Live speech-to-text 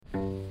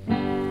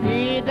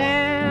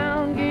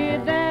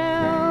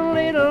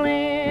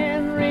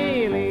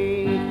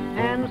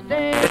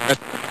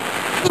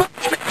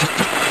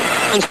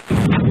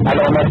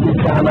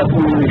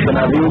همتون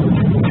میشنوید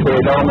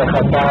اعلام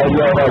خطر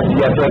یا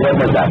وضعیت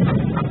قرمز است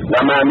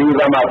و معنی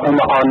و مفهوم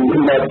آن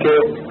این است که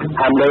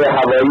حمله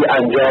هوایی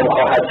انجام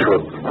خواهد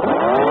شد.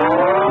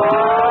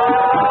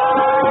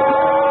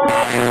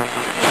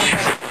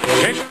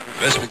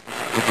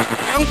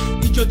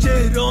 اینجا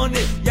تهرانه،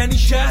 یعنی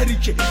شهری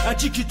که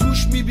هرچی که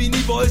توش میبینی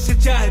باعث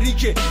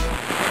تحریکه.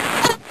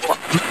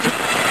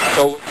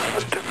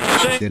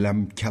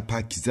 دلم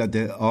کپک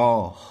زده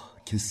آه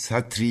که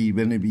سطری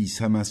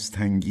بنویسم از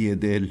تنگی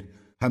دل،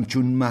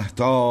 همچون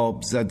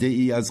مهتاب زده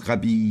ای از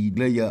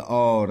قبیله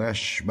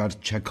آرش بر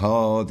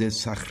چکاد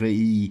صخره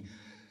ای،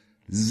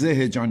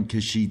 زه جان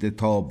کشیده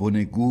تا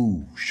بن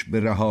گوش به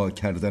رها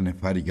کردن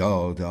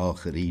فریاد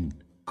آخرین.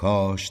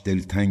 کاش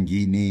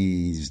دلتنگی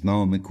نیز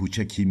نام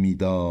کوچکی می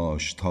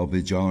داشت تا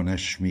به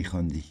جانش می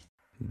خواندی.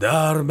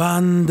 در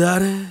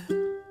بندر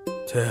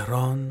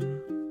تهران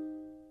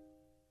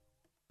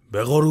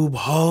به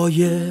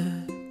غروب‌های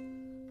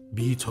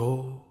بی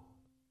تو،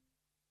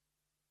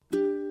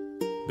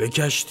 به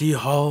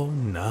کشتی‌ها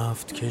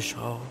نفت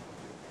کش‌ها،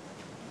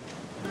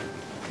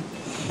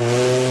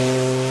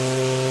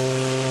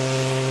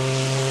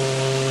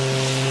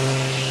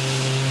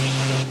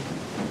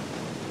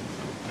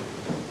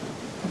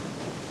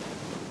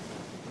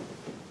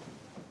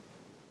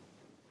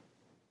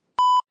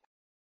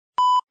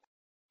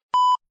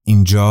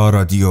 اینجا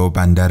رادیو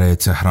بندر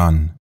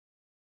تهران،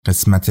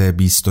 قسمت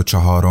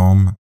 24.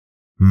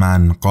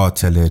 من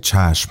قاتل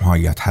چشم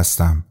هایت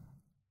هستم.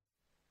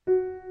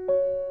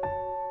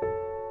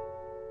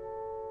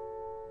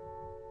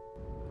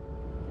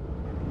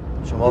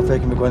 شما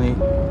فکر میکنی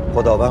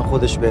خداوند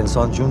خودش به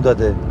انسان جون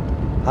داده،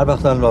 هر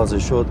وقت لازم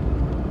شد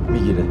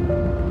میگیره،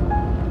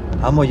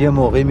 اما یه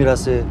موقعی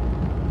میرسه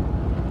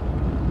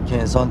که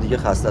انسان دیگه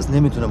خسته است،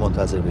 نمیتونه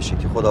منتظر بشه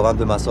که خداوند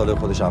به مصالح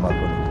خودش عمل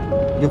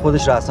کنه، دیگه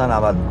خودش رأساً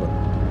عمل میکنه.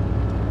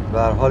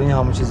 به هر حال این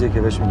همون چیزیه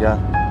که بهش میگن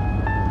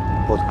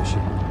خودکشی.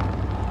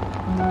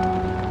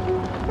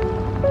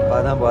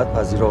 بعدم باید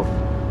پذیرفت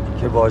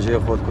که واژه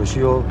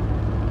خودکشی رو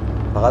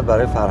فقط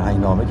برای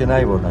فرهنگنامه که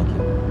نیاوردن، که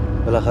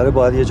بالاخره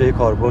باید یه جای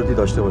کاربردی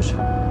داشته باشه.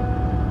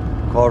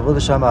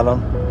 کاربردش هم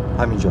الان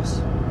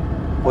همینجاست.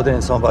 خود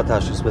انسان باید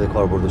تشخیص بده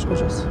کاربردش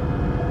کجاست.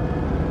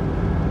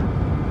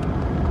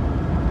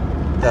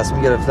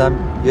 تصمیم گرفتم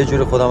یه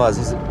جوری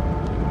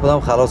خودم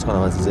خلاص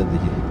کنم از این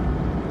زندگی.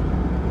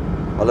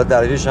 حالا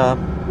دلیلش هم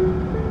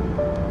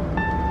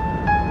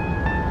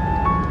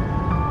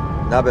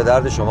نه به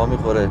درد شما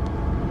میخوره،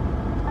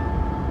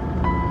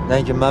 نه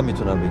اینکه من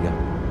میتونم بگم.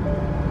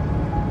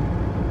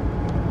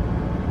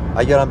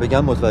 اگرم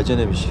بگم متوجه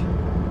نمیشی،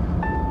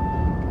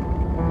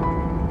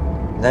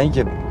 نه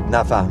اینکه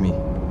نفهمی،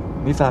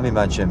 میفهمی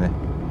من چمه،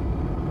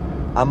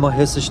 اما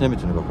حسش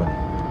نمیتونی بکنی.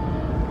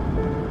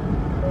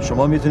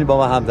 شما میتونی با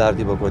من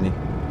همدردی بکنی،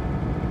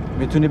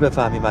 میتونی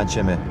بفهمی من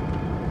چمه،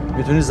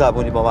 میتونی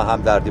زبونی با من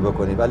همدردی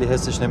بکنی، ولی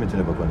حسش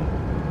نمیتونی بکنی.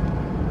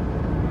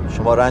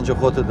 شما رنج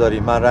خودت داری،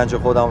 من رنج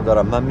خودمو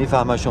دارم. من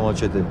میفهمم شما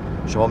چته،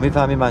 شما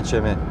میفهمی من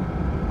چمه،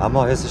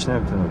 اما حسش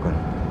نمیتونی بکنی.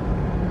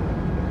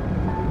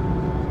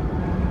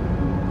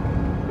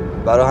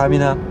 برای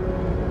همینم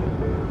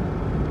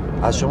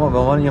از شما به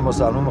عنوان یه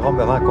مسلمان میخوام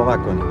به من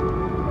کمک کنی.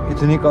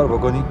 میتونی این کار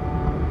بکنی؟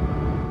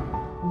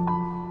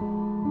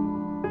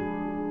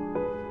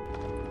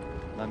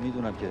 من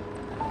میدونم که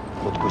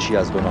خودکشی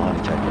از گناهان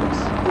کبیر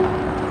است،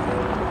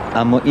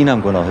 اما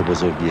اینم گناه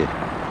بزرگیه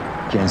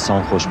که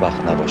انسان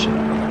خوشبخت نباشه.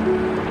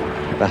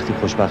 وقتی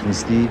خوشبخت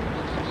نیستی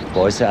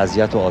باعث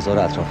اذیت و آزار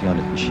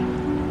اطرافیانت میشی.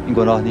 این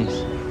گناه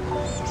نیست.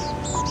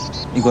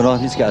 این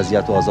گناه نیست که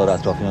اذیت و آزار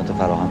اطرافیانت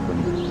فراهم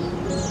کنی،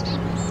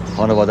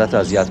 خانواده‌ت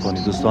اذیت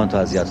کنی، دوستانت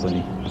اذیت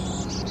کنی،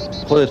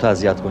 خودت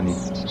اذیت کنی.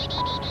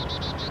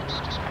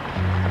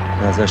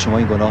 به نظر شما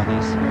این گناه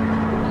نیست؟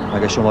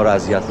 مگه شما رو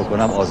اذیت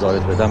بکنم،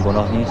 آزارت بدم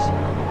گناه نیست؟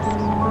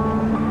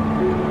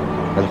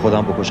 ولی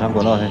خودم بکشم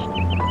گناهه؟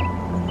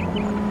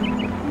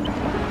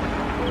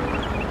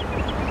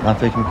 من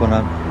فکر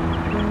میکنم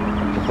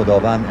که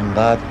خداوند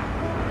انقدر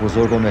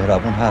بزرگ و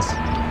مهربون هست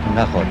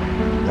که نخواد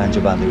رنج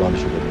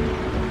بندگانشو ببینه.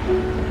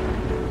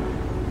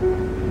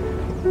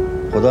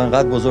 خدا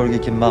انقدر بزرگه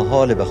که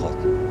محاله بخواد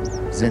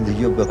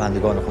زندگی رو به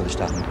بندگان خودش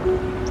تحمیل کنه.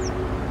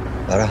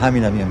 برای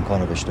همینم این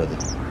امکانو بهش داده.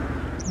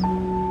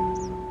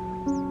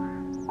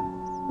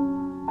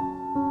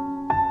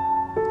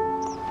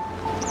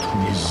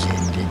 توی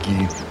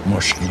زندگی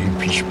مشکلی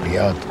پیش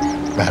بیاد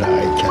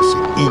برای کسی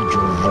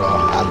اینجور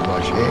راه حل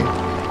باشه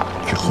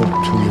که خب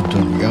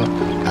توی دنیا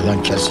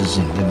الان کسی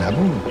زنده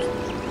نبود.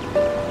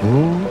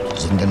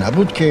 زنده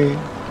نبود که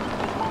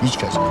هیچ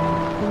کس نبود.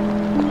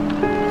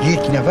 یک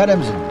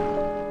نفرم زنده.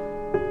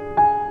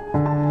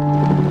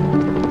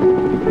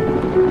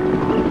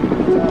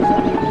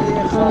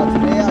 یه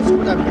خاطره از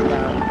خودم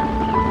بگم.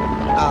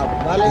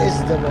 اول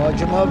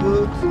ازدواج ما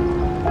بود،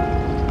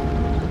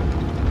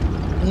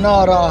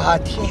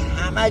 ناراحتی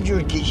همه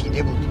جور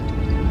کشیده بود،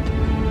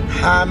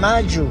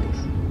 همه جور.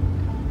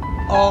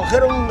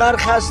 آخر اونقدر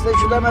خسته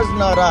شدم از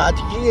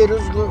ناراحتی که یه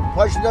روز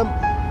پا شدم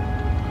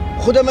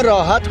خودم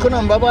راحت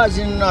کنم. بابا از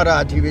این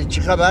ناراحتی به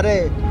چی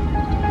خبره؟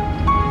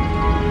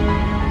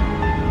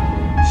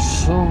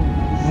 تو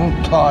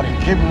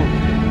تاریکی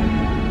بود.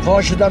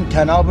 پا شدم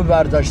تناب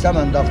برداشتم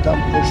انداختم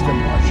پشت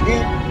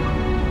ماشین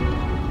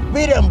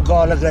برم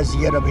قال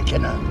قضیه رو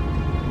بکنم،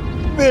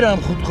 برم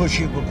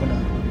خودکشی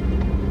بکنم.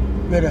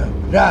 برم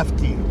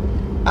رفتیم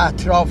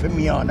اطراف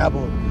میانه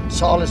بود،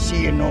 سال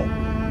 39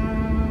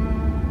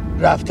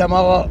 رفتم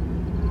آقا.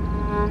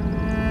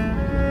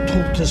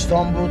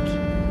 توتستان بود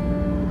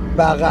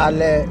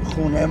بغل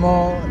خونه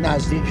ما،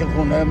 نزدیک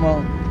خونه ما.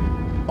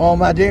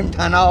 آمدیم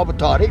تناب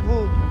تاریک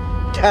بود،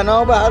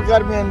 تناب هر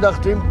قدر می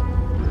انداختیم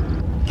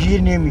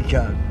گیر نمی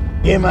کرد.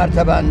 یه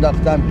مرتبه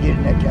انداختم گیر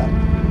نکرد،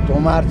 2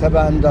 مرتبه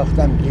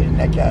انداختم گیر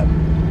نکرد،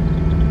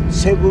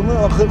 سومی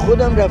آخر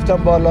خودم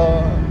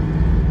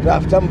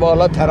رفتم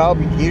بالا تناب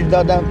گیر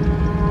دادم.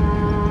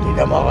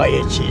 دیدم آقا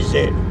یه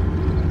چیزه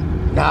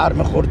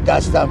نرم خورد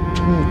دستم،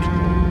 توت بود.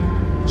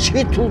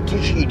 چه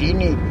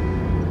توتی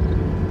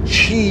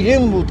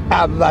شیرین بود.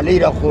 اولی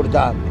را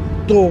خوردم،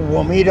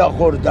 دومی را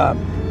خوردم،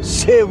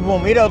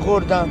 سومی را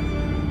خوردم.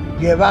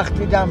 یه وقت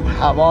دیدم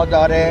هوا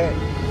داره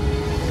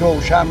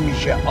روشن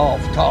میشه،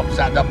 آفتاب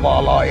زده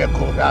بالای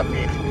کوه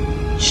رفیق.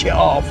 چه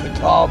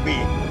آفتابی،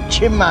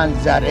 چه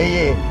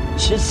منظره،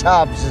 چه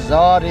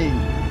سبززاری.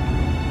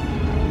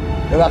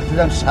 یه وقت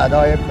دیدم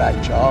صدای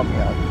بچه ها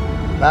میاد،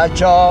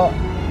 بچه ها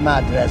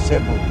مدرسه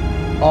بود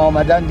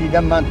آمدن،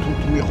 دیدم من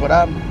توت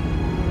میخورم،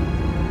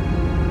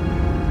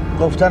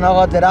 گفتن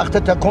آقا درخت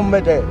تکون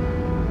بده.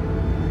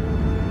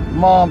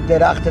 ما هم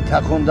درخت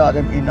تکون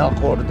دادیم، اینا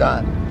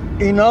خوردن.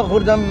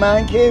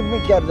 من که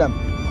میکردم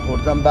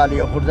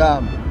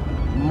خوردم.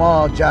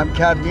 ما جمع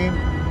کردیم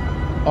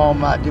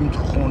آمدیم تو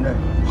خونه.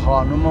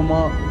 خانم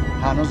ما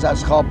هنوز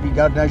از خواب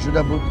بیدار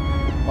نشده بود،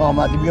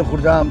 آمدیم یه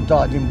خوردم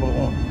دادیم به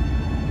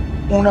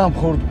اونم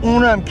خورد،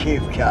 اونم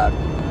کیف کرد.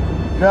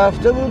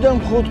 رفته بودم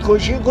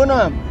خودکشی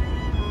کنم،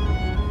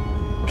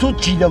 توت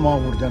چیدم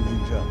آوردم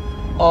اینجا.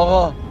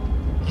 آقا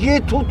یه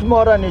توت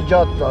ما را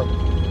نجات داد.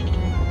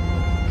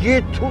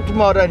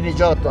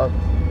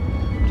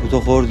 توتو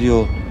خوردی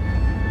و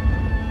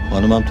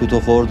خانمم توتو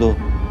خورد و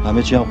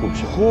همه چی هم خوب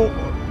شد.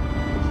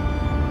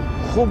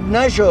 خوب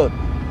نشد،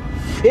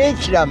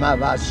 فکرم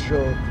عوض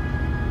شد.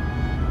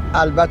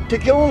 البته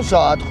که اون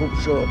ساعت خوب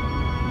شد،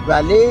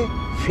 ولی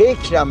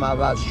فکرم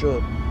عوض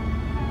شد،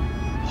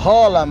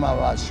 حالم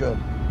عوض شد.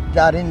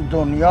 در این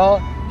دنیا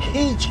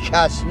هیچ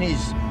کس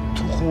نیست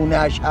تو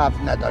خونهش حرف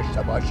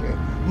نداشته باشه،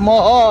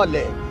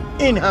 محاله.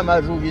 این همه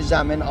روی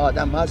زمین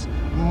آدم هست،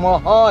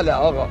 محاله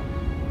آقا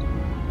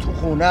تو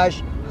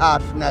خونهش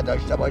حرف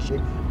نداشته باشه.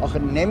 آخه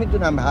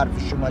نمیدونم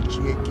حرف شما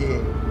چیه، که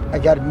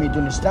اگر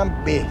میدونستم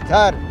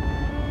بهتر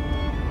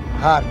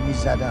حرف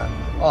میزدم.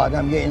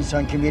 آدم یه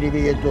انسان که میری به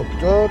یه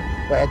دکتر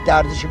باید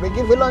دردشو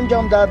بگی فلان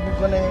جام درد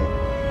میکنه.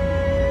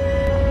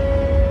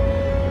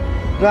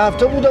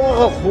 رفته بودم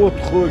آقا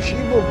خودکشی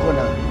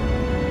بکنم،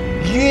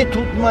 یه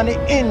توت من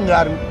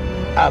اینقدر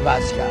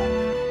عوض کرد.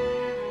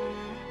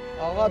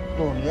 آقا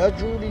دنیا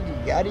جوری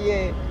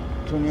دیگریه،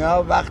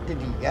 دنیا وقت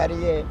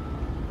دیگریه.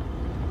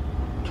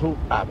 تو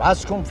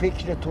عوض کن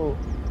فکر تو،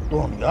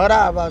 دنیا رو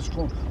عوض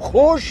کن،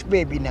 خوش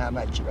ببین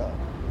همه چی را،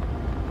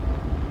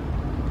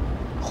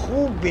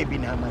 خوب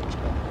ببین همه چی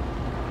را.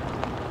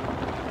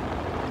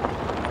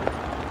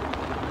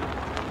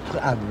 تو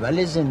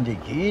اول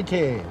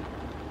زندگیته،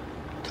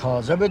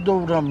 تازه به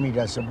دوران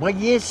میرسه، با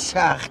یه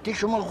سختی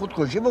شما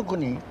خودکشی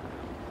بکنی،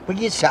 با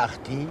یه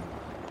سختی.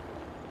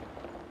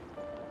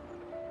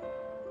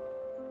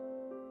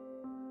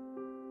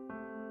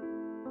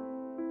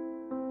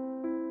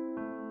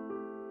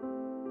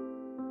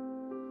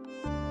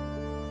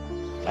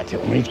 قطع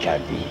امید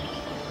کردی؟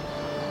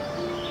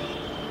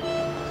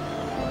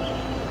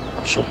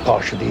 صبح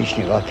پا شده هیچ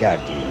نگاه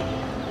کردی؟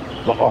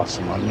 با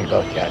آسمان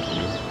نگاه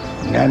کردی؟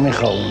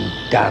 نمیخوا اون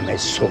دم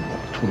صبح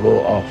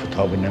طلوع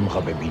آفتاب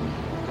نمیخوا ببینی؟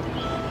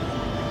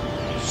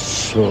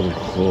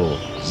 سرخ و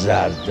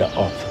زرد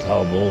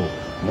آفتاب و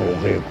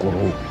موقع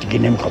غروب دیگه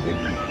نمیخوا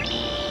ببینی؟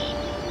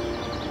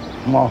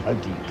 ماه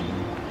دیدی؟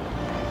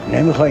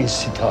 نمیخوا این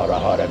ستاره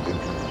ها رو ببینی؟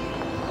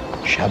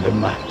 شب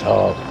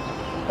مهتاب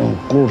اون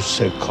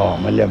قرص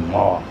کامل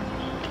ما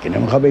دیگه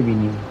نمیخوا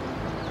ببینی؟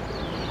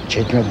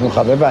 چشمت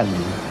میخوا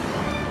ببندی؟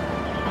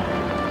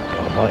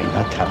 بابا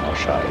اینا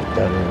تماشایی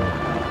داره،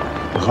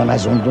 میخوان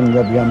از اون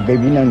دنیا بیان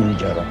ببینن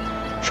اینجا رو.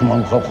 شما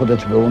میخوا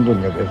خودت به اون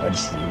دنیا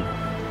بفرستی؟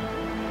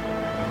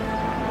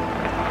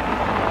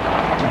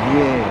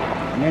 دیگه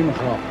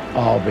نمیخوا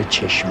آب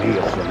چشمه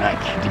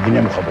خنک دیگه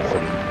نمیخوا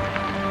بخوری،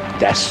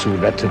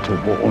 دستورت تو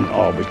با اون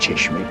آب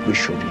چشمه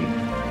بشوری.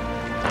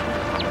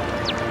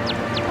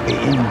 به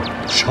این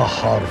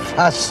 4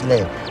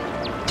 فصل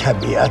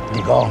طبیعت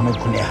نگاه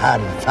میکنه، هر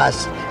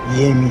فصل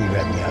یه میوه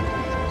میاد.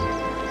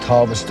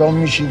 تابستان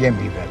میشه یه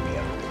میوه میاد،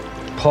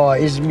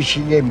 پاییز میشه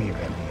یه میوه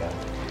میاد،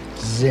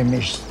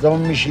 زمستان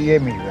میشه یه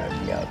میوه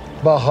میاد،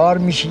 بهار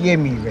میشه یه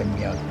میوه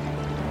میاد.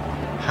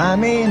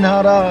 همه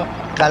اینها را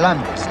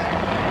قلم بزن،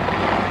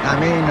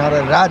 همه اینها را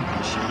رد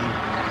میشی.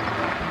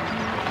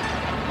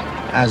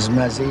 از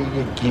مزه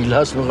یک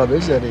گیلاس موقع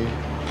بذاری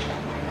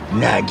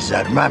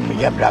نگذر. من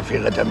میگم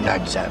رفیقتم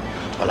نگذر،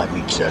 حالا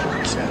میگذر.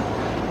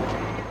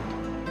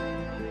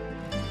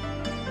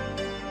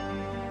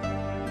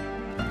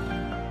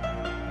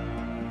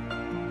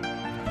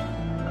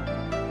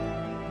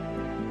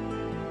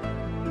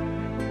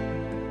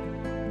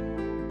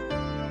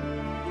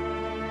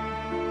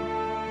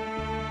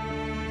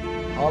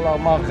 حالا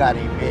ما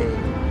غریبه،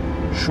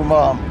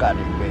 شما هم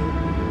غریبه،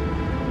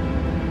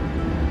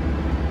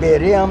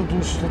 بری هم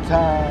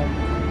دوستتم،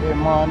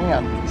 بمانی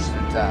هم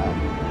دوستتم،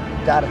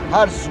 در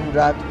هر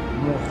صورت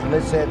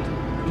مخلصت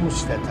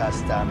دوستت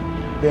هستم،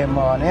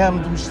 بمانی هم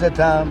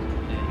دوستتم،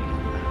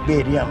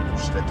 بری هم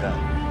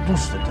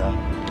دوستتم.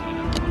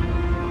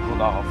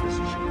 خداحافظ.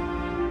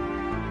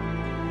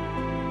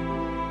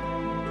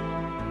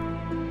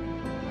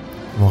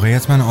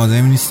 واقعیت من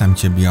آدمی نیستم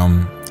که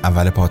بیام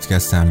اول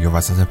پادکستم یا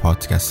وسط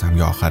پادکستم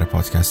یا آخر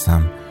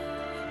پادکستم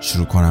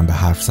شروع کنم به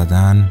حرف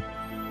زدن،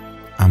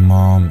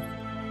 اما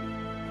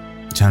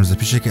چند روز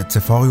پیش که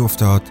اتفاقی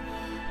افتاد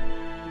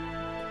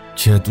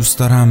که دوست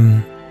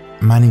دارم،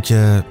 منی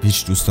که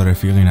هیچ دوست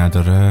رفیقی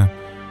نداره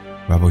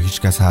و با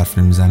هیچ کس حرف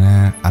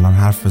نمیزنه الان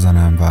حرف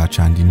بزنم و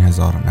چندین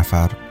هزار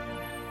نفر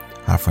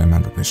حرفای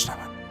من رو بشنون.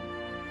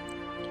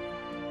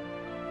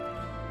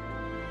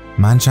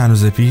 من چند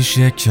روز پیش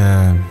یک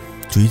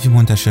توییتی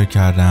منتشر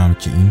کردم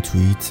که این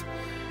توییت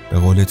به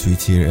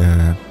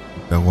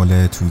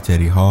قول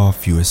توییتری ها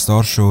فیو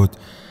استار شد،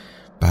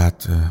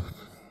 بعد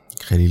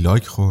خیلی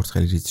لایک خورد،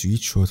 خیلی ریتوییت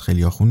شد،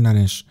 خیلی ها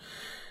خوندنش.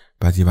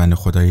 بعد یه بنده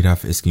خدایی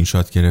رفت اسکرین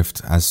شات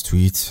گرفت از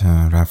توییت،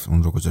 رفت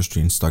اون رو گذاشت تو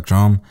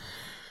اینستاگرام،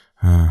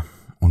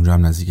 اونجا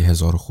هم نزدیک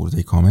 1000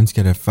 خورده کامنت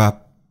گرفت و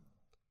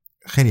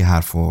خیلی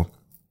حرف و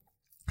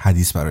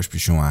حدیث براش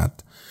پیش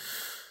اومد.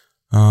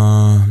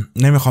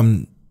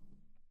 نمیخوام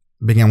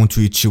بگم اون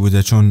توییت چی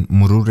بوده چون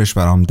مرورش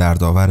برام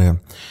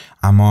دردآوره،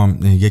 اما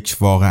یک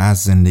واقعه از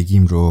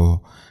زندگیم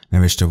رو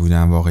نوشته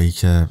بودم، واقعی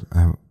که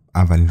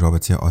اولین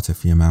رابطه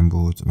عاطفی من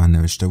بود. من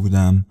نوشته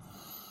بودم،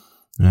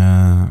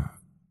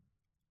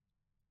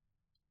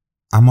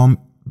 اما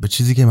به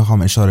چیزی که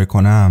میخوام اشاره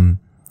کنم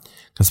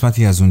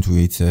قسمتی از اون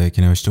توییت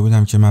که نوشته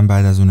بودم که من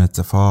بعد از اون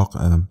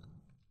اتفاق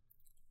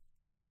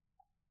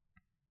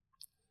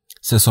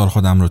 3 سال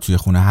خودم رو توی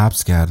خونه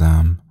حبس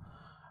کردم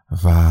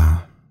و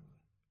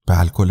به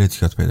الکل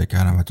اعتیاد پیدا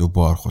کردم و 2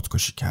 بار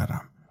خودکشی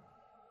کردم.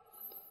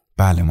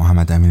 بله،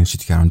 محمد امین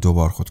چیتگران 2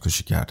 بار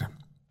خودکشی کرده.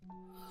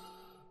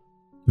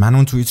 من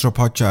اون توییت رو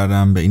پاک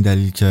کردم به این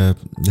دلیل که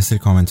یه سری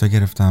کامنت ها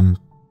گرفتم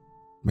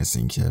مثل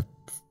این که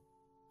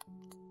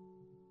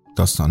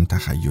داستان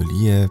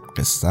تخیلیه،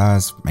 قصه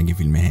است، مگه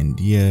فیلم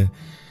هندیه،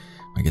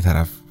 مگه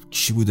طرف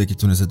کی بوده که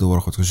تونسته 2 بار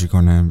خودکشی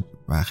کنه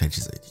و خیلی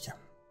چیزای دیگه.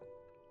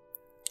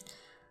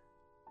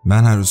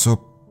 من هر روز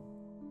صبح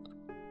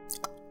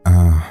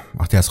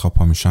وقتی از خواب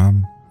پا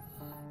میشم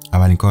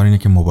اولین کار اینه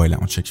که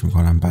موبایلمو چک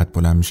میکنم، بعد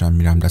بلند میشم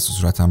میرم دست و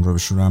صورتم رو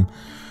بشورم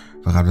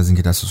و قبل از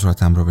اینکه دست و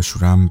صورتم رو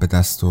بشورم به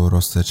دست و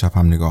راست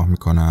چپم نگاه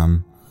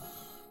میکنم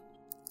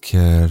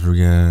که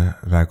روی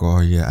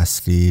رگاهای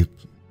اصلی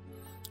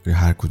روی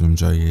هر کدوم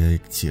جای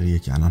یک تیغیه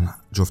که الان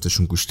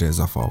جفتشون گوشت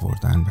اضافه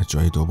آوردن و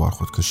جای 2 بار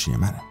خودکشی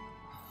منه.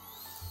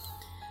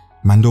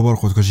 من 2 بار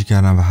خودکشی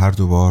کردم و هر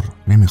 2 بار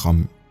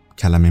نمیخوام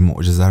کلمه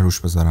معجزه روش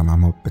بذارم،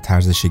 اما به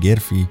طرز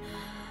شگرفی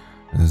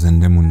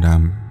زنده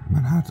موندم.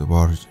 من هر 2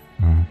 بار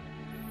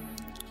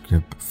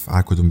که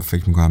هر کدوم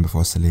فکر میکنم به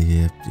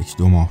فاصله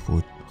 1-2 ماه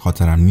بود،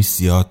 خاطرم نیست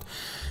زیاد،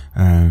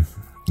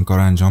 این کار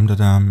رو انجام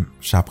دادم.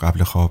 شب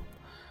قبل خواب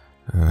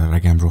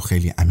رگم رو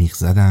خیلی عمیق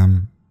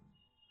زدم،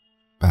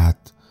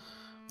 بعد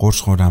قرص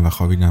خوردم و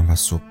خوابیدم و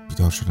صبح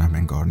بیدار شدم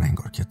انگار نه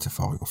انگار که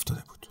اتفاقی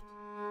افتاده بود.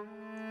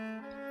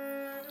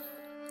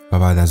 و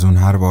بعد از اون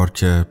هر بار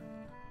که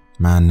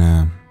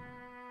من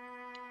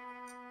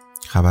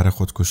خبر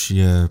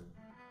خودکشی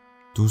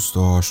دوست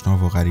و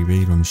آشنا و غریبه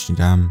ای رو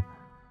میشنیدم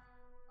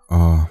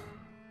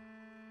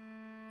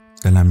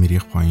دلم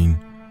میریخت پایین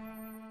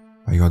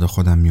و یاد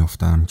خودم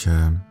میافتم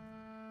که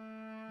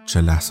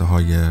چه لحظه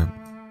های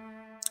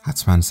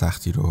حتما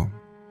سختی رو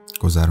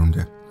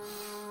گذرونده.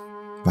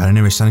 برای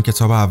نوشتن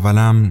کتاب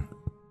اولم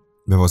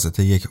به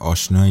واسطه یک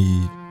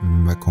آشنایی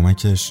و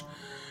کمکش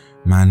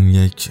من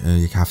یک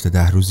هفته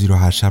 10 روزی رو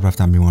هر شب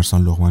رفتم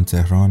بیمارستان لقمان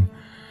تهران،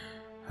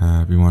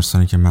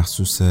 بیمارستانی که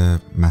مخصوص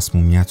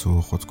مسمومیت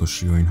و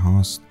خودکشی و این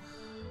هاست،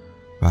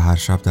 و هر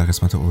شب در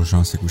قسمت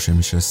اورژانس گوشه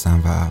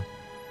میشستم و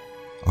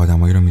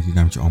آدمایی رو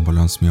میدیدم که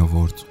آمبولانس می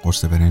آورد،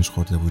 قرص برنج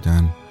خورده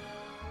بودن،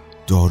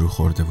 دارو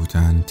خورده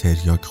بودن،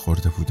 تریاک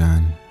خورده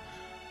بودن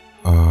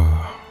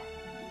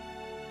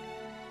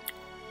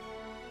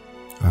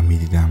و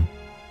میدیدم،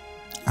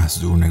 از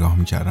دور نگاه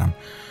میکردم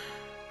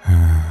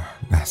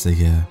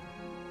لحظه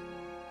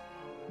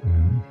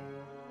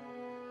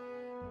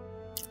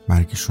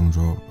مرگشون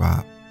رو و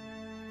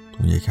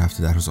تو 1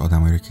 هفته 10 روز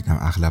آدمایی رو که دیدم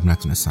اغلب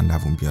نتونستن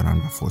دووم بیارن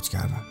و فوت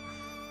کردن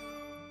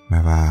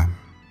و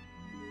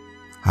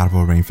هر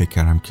بار به این فکر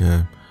کردم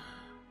که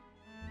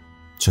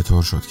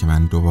چطور شد که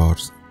من 2 بار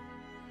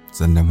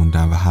زنده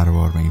موندم و هر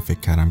بار به این فکر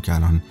کردم که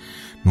الان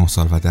 9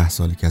 سال و 10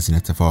 سالی که از این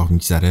اتفاق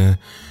میگذره.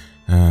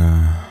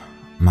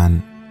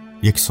 من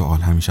یک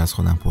سوال همیشه از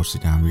خودم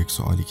پرسیدم، یک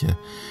سوالی که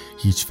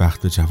هیچ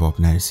وقت به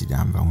جواب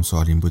نرسیدم و اون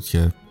سوال این بود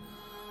که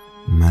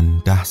من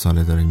 10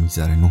 ساله داره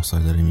میگذره، 9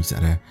 سال داره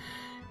میگذره،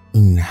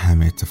 این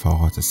همه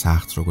اتفاقات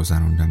سخت رو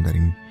گذروندم در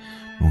این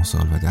 9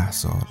 سال و 10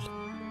 سال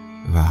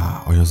و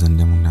آیا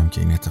زنده موندم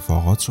که این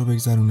اتفاقات رو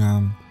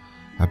بگذرونم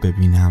و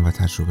ببینم و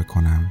تجربه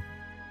کنم؟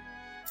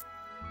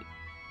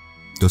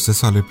 2-3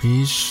 سال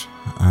پیش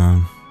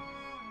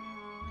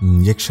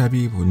یک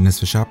شبی بود،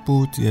 نصف شب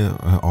بود، یه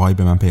آقای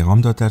به من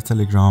پیغام داد در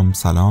تلگرام: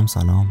 سلام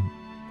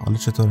حالا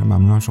چطوره؟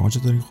 ممنونم، شما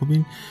چطورین؟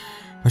 خوبین؟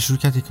 و شروع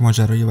کرد یک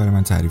ماجرایی برای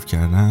من تعریف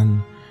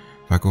کردن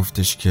و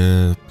گفتش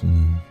که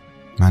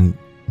من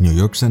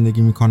نیویورک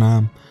زندگی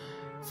میکنم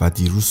و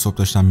دیروز صبح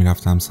داشتم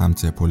میرفتم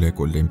سمت پل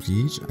گلدن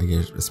بریج،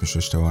 اگر اسمش رو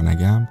اشتباه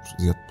نگم،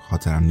 زیاد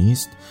خاطرم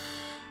نیست،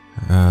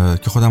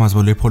 که خودم از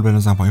بالای پل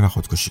بنازم پایین و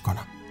خودکشی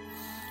کنم.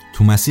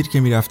 تو مسیر که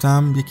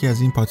میرفتم یکی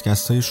از این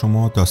پادکست های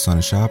شما،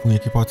 داستان شب، اون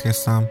یکی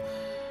پادکستم،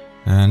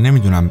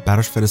 نمیدونم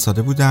براش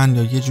فرستاده بودن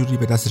یا یه جوری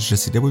به دستش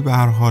رسیده بود، به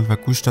هر حال، و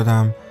گوش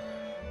دادم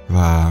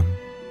و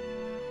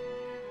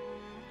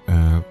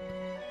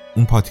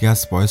اون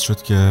پادکست باعث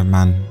شد که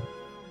من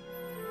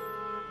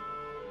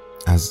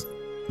از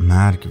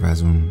مرگ و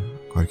از اون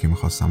کاری که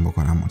میخواستم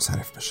بکنم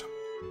منصرف بشم.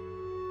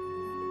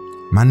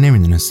 من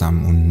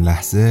نمیدونستم اون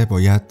لحظه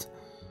باید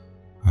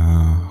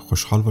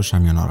خوشحال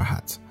باشم یا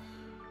ناراحت.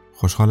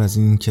 خوشحال از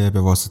این که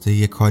به واسطه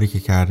یک کاری که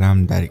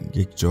کردم در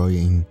یک جای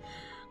این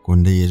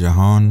گنده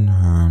جهان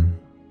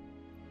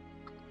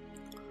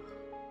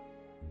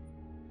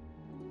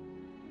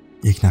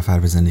یک نفر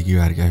به زندگی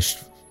برگشت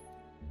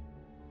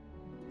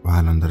و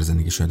الان داره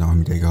زندگیش ادامه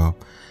میده، یا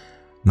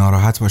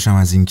ناراحت باشم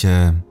از این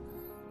که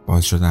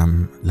باعث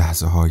شدم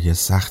لحظه های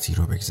سختی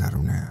رو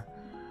بگذرونه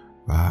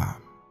و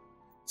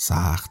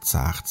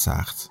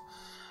سخت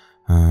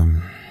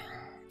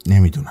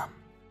نمیدونم.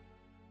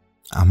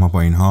 اما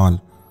با این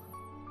حال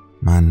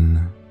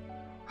من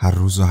هر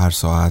روز و هر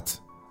ساعت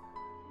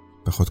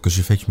به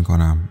خودکشی فکر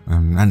میکنم.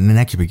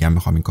 نه که بگم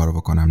بخوام این کارو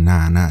بکنم،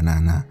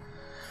 نه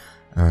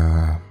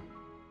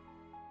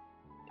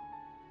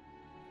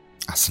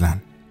اصلا.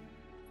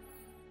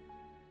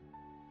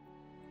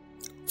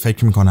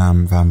 فکر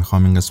میکنم و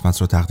میخوام این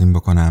قسمت رو تقدیم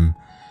بکنم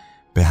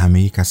به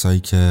همه کسایی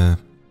که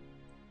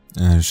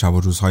شب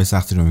و روزهای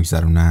سختی رو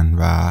میگذرونن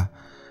و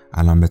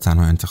الان به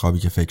تنها انتخابی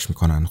که فکر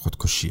میکنن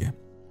خودکشیه.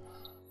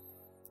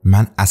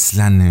 من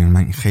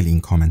خیلی این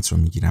کامنت رو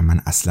میگیرم،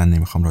 من اصلا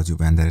نمیخوام رادیو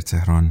بندر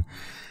تهران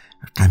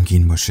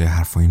غمگین باشه،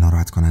 حرفای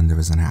ناراحت کننده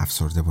بزنه،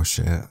 افسرده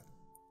باشه،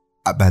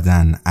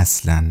 ابداً،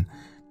 اصلا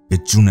به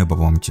جون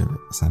بابام که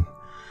اصلا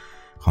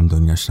میخوام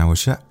دنیاش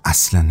نباشه،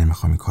 اصلا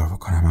نمیخوام این کار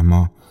بکنم.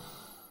 اما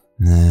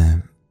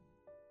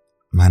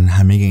من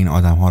همه این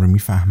آدم ها رو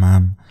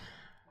میفهمم،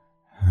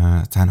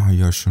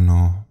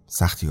 تنهاییاشونو،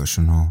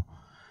 سختیاشونو،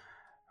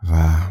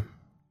 و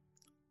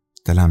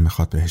دلم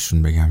میخواد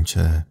بهشون بگم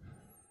که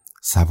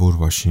صبور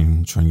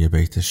باشین، چون یه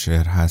بیت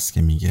شعر هست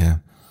که میگه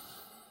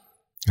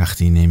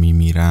وقتی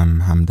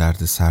نمیمیرم هم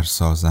درد سر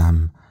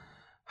سازم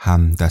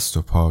هم دست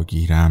و پا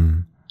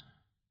گیرم،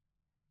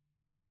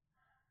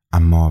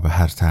 اما به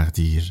هر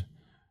تقدیر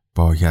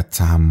باید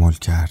تحمل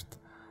کرد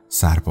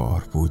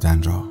سربار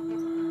بودن را.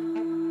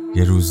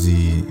 یه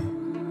روزی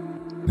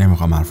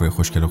نمیخوام حرفای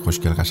خوشگل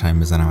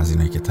قشنگ بزنم از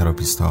اینایی که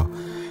تراپیست ها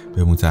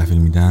بهمون تحویل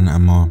میدن،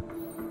 اما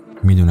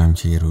میدونم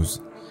که یه روز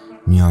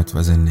میاد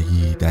و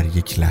زندگی در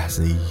یک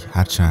لحظه ای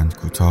هرچند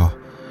کوتاه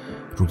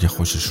روی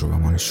خوشش رو به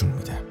ما نشون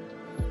میده.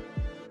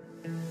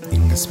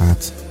 این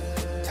قسمت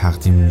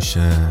تقدیم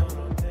میشه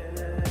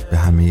به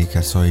همه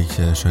کسایی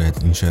که شاید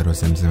این شعر رو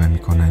زمزمه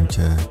میکنن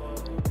که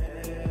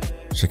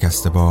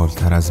شکست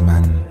بالتر از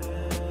من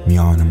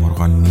میان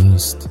مرغان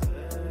نیست،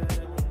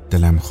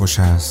 دلم خوش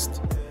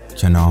است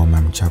که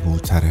نامم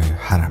کبوتر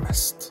حرم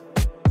است.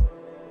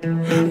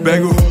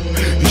 بگو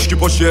هیچکی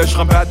باشه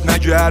عشقم بد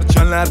نگرد،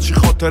 چند لرچی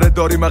خاطره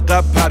داریم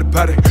عقب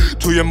پرپره،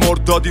 توی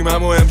مردادیم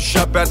اما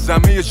امشب از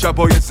همه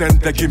شبای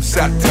زندگیم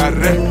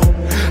سرتره.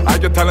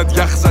 اگه تنت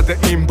یخ زده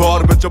این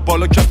بار به جا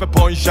بالا کف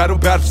پایین شر و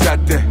برف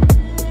زده،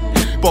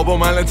 بابا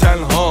من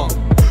تنها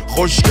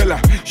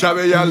خوشگلم شب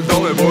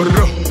یلدام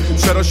برو،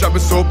 چرا شب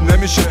صبح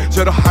نمیشه،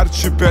 چرا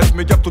هرچی بهت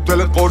میگم تو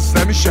دلت قرص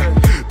نمیشه،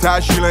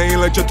 تشکیل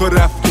اینه که تو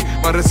رفتی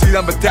من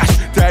رسیدم به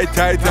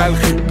تای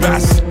تلخی،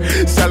 بس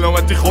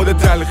سلامتی خود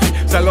تلخی،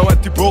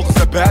 سلامتی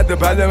بغض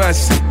بعد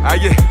مستی.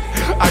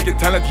 اگه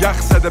تنت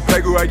یخ زده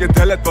بگو، اگه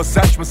دلت با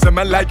سش مثل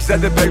من لک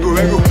زده بگو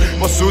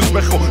با سوز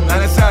بخو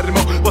ننه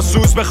سرما، با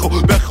سوز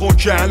بخو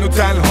که هنو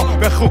تنها،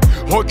 بخو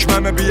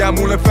حکمم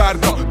بیامون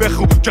فردا،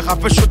 بخو که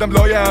خفه شدم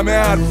لای همه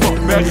حرفا،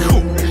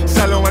 بخو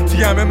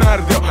سلامتی همه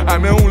مردا،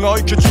 همه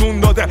اونایی که جون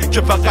داده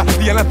که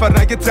فقط یه نفر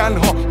نگه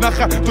تنها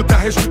نخر، تو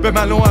تهش به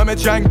من و همه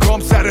جنگام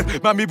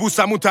سرت، من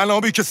میبوسم اون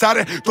تنابی که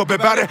سره تو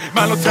ببره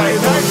منو تایی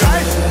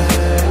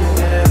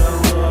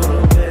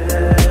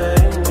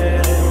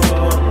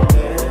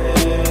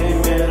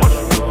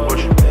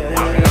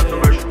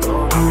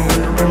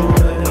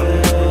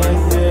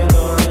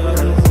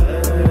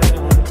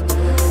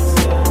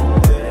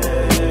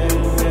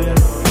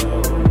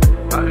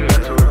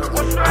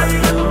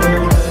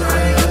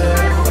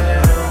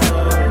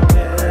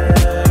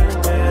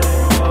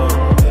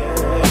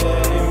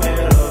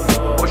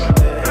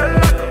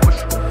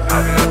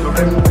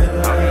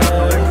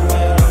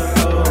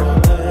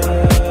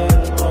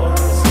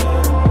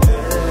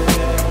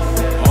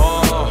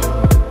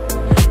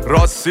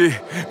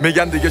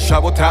میگن دیگه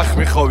شب و تخت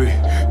میخوابی،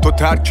 تو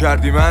ترک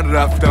کردی من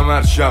رفتم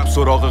هر شب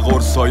سراغ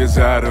قرصای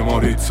زهر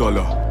مارید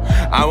سالا.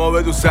 اما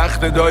بدو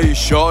سخت دایی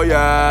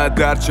شاید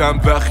در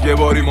چند وقت یه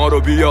باری ما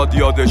رو بیاد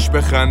یادش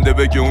بخنده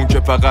بگه اون که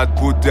فقط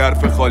بود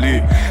درف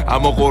خالی.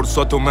 اما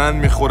قرصاتو من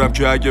میخورم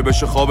که اگه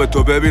بشه خواب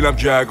تو ببینم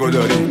که اگه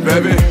داری.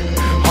 ببین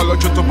حالا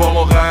که تو با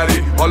ما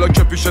غری، حالا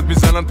که پیشت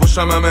میزنن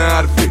پشتم همه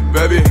حرفی.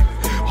 ببین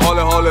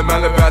حال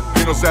من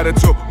بدبین و سر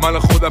تو من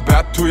خودم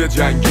بد توی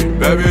جنگی.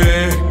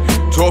 ببین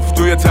توف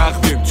توی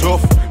تقویم،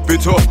 توف بی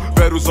تو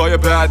به روزای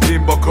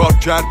بعدیم با کار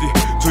کردی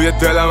توی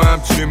دلم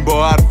همچین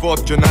با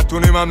حرفات که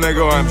نتونیم هم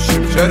نگاه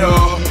همشیم.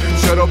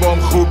 چرا بام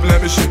خوب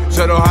نمیشی؟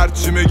 چرا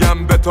هرچی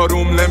میگم به تا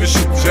روم نمیشی؟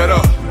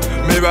 چرا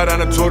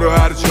میبرن تو رو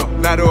هر جا؟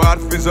 نرو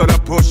حرف میذارم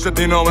پشت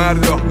دینا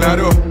مردا.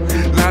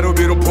 نرو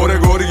بیرون پر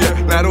گریه،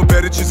 نرو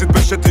بری چیزیت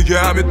بشه دیگه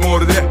همید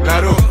مرده.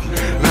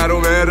 نرو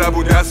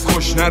مهربونی از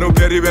خوش، نرو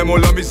بری به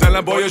مولا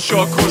میزنم با یه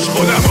شاکش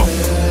خودمو.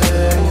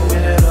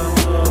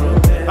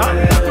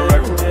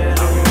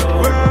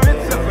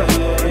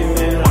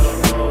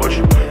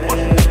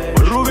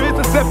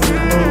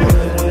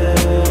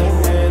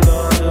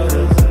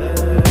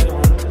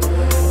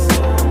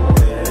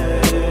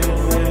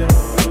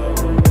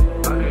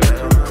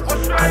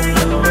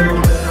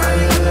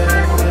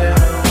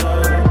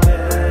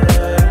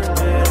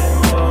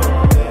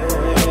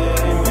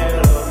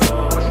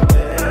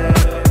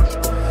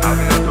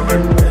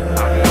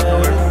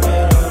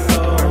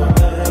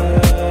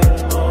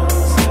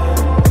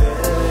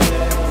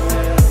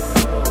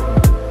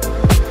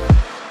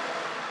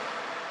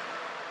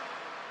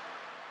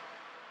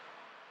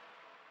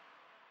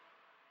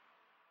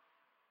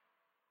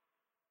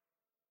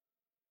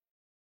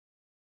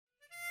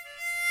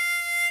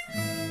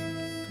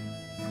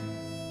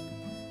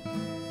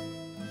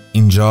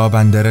 اینجا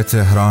بندر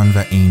تهران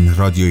و این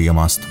رادیوی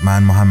ماست.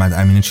 من محمد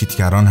امین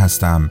چیتگران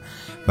هستم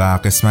و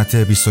قسمت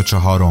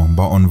 24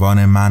 با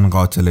عنوان من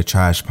قاتل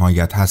چشم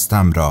هایت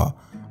هستم را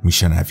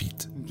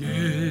میشنوید.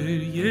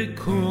 گریه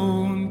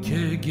کن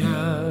که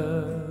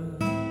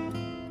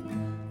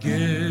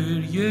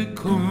گریه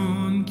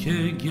کن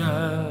که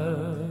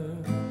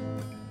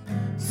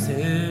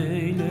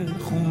سیل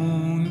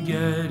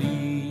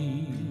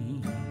خونگری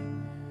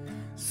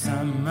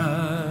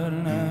ثمر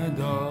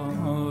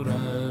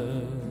ندارد.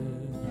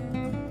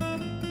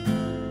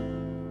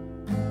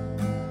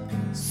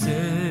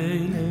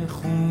 سیل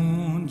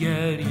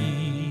خونگری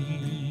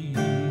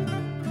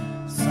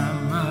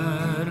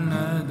ثمر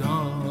ندارد.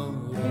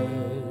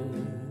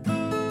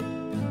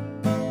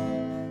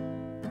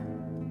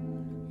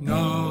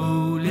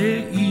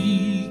 ناله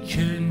ای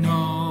که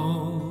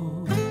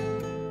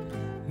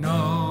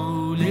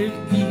ناله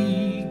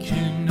ای که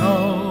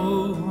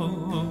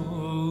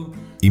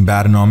این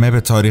برنامه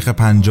به تاریخ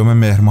 5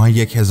 مهر ماه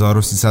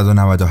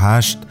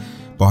 1398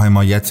 با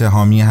حمایت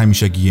حامی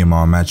همیشگی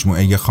ما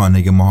مجموعه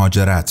خانه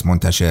مهاجرت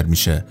منتشر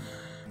میشه.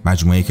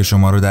 مجموعه‌ای که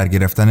شما رو در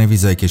گرفتن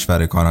ویزای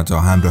کشور کانادا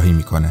همراهی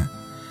میکنه.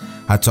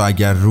 حتی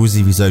اگر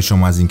روزی ویزای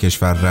شما از این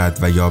کشور رد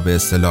و یا به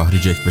اصطلاح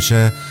ریجکت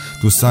بشه،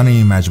 دوستان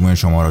این مجموعه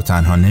شما رو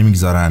تنها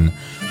نمیگذارن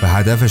و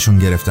هدفشون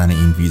گرفتن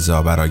این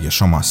ویزا برای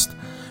شماست.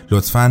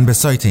 لطفاً به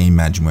سایت این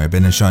مجموعه به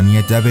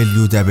نشانی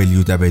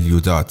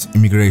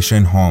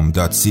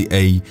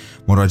www.immigrationhome.ca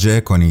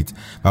مراجعه کنید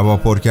و با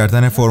پر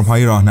کردن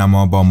فرم‌های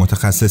راهنما با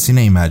متخصصین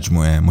این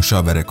مجموعه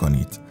مشاوره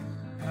کنید.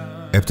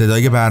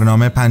 ابتدای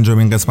برنامه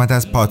 5مین قسمت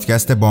از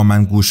پادکست با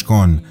من گوش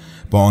کن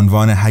با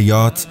عنوان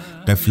هایت،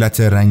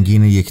 قفلت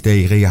رنگین 1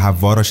 دقیقه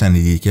حوا را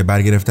شنیدید که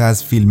برگرفته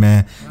از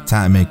فیلم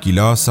طعم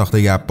گیلاس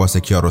ساخته عباس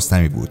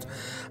کیارستمی بود.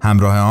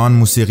 همراه آن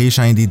موسیقی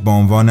شنیدید با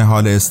عنوان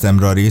حال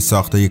استمراری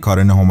ساخته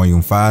کارن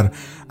همایونفر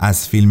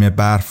از فیلم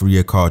برف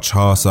روی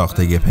کاج‌ها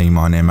ساخته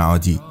پیمان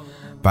معادی.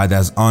 بعد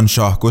از آن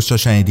شاهگوش را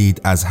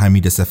شنیدید از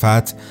حمید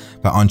صفت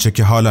و آنچه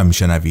که حالا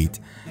میشنوید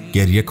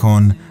گریه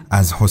کن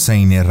از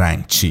حسین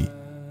رنگچی.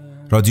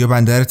 رادیو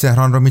بندر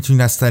تهران را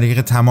میتونید از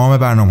طریق تمام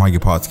برنامه‌های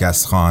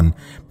پادکست خان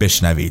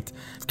بشنوید.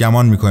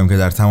 گمان میکنیم که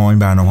در تمام این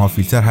برنامه‌ها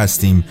فیلتر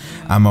هستیم،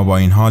 اما با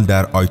این حال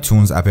در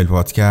آیتونز، اپل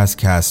پادکست،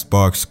 کست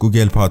باکس،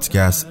 گوگل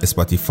پادکست،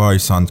 اسپاتیفای،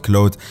 ساوند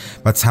کلود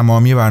و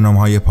تمامی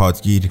برنامه‌های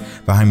پادگیر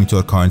و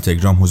همینطور کانال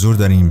تلگرام حضور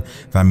داریم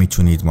و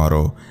میتونید ما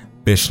رو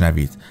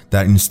بشنوید.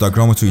 در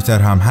اینستاگرام و توییتر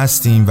هم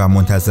هستیم و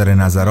منتظر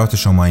نظرات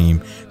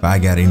شماییم و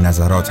اگر این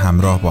نظرات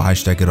همراه با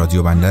هشتگ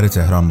رادیو بندر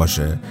تهران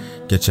باشه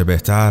که چه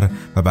بهتر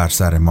و بر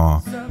سر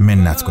ما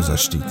منت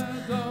گذاشتید.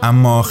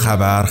 اما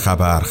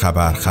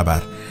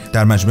خبر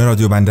در مجمع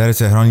رادیو بندر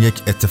تهران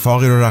یک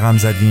اتفاقی رو رقم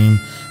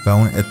زدیم و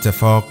اون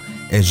اتفاق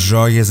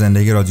اجرای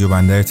زندگی رادیو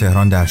بندر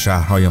تهران در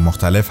شهرهای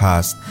مختلف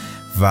هست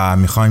و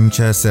میخوایم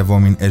که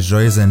 3مین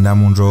اجرای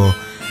زندمون رو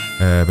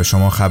به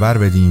شما خبر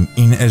بدیم.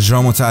 این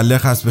اجرا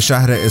متعلق است به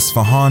شهر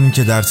اصفهان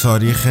که در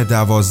تاریخ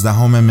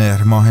 12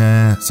 مهر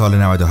ماه سال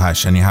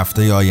 98 یعنی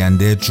هفته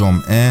آینده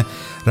جمعه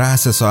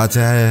رأس ساعت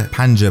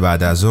 5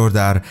 بعد از ظهر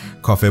در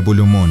کافه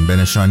بلومون به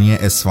نشانی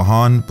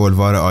اصفهان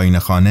بلوار آینه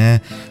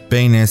خانه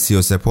بین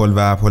 33 پل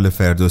و پل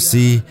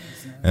فردوسی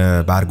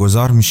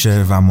برگزار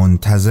میشه و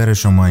منتظر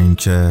شماییم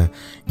که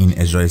این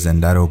اجرای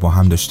زنده رو با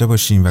هم داشته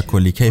باشیم و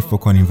کلی کیف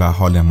بکنیم و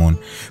حالمون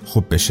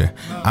خوب بشه.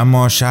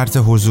 اما شرط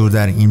حضور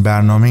در این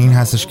برنامه این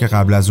هستش که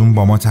قبل از اون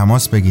با ما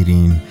تماس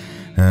بگیرین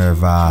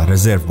و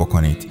رزرو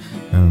بکنید،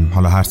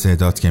 حالا هر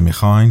تعداد که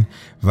میخواین،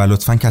 و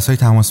لطفاً کسایی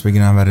تماس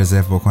بگیرن و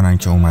رزرو بکنن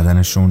که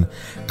اومدنشون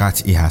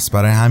قطعی هست.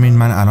 برای همین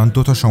من الان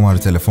 2 شماره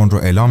تلفن رو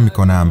اعلام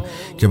میکنم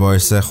که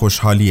باعث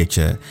خوشحالیه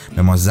که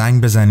به ما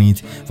زنگ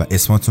بزنید و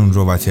اسمتون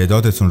رو و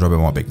تعدادتون رو به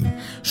ما بگین.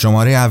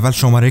 شماره اول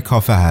شماره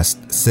کافه هست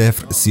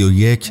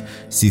 031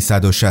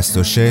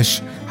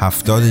 366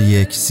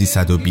 71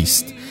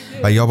 320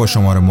 و یا با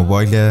شماره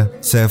موبایل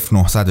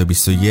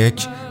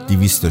 0921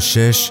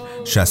 206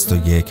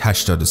 61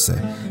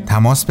 83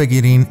 تماس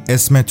بگیرین،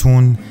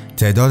 اسمتون،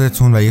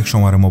 تعدادتون و یک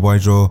شماره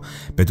موبایل رو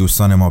به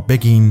دوستان ما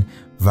بگین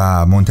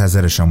و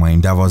منتظر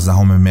شماییم.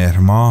 12 مهر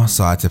ماه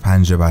ساعت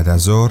 5 بعد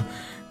از ظهر،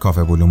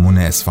 کافه بلومون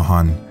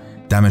اصفهان.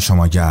 دم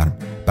شما گرم.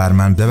 بر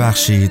من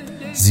ببخشید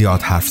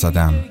زیاد حرف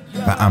زدم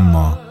و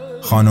اما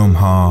خانم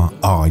ها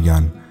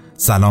آقایان،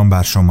 سلام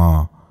بر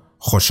شما،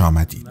 خوش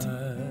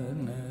آمدید.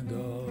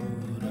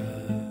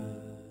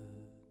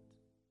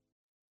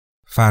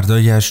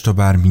 فردایش تو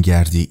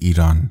برمیگردی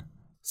ایران،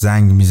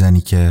 زنگ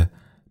میزنی که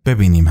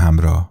ببینیم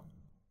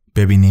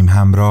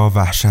همراه،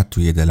 وحشت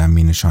توی دلم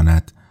می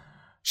نشاند.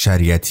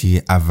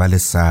 شریعتی اول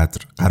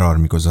صدر قرار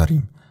می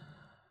گذاریم.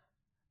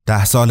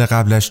 10 سال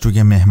قبلش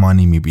توی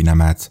مهمانی می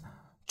بینمت.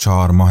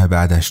 4 ماه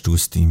بعدش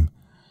دوستیم.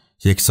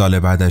 1 سال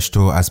بعدش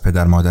تو از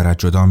پدر مادرت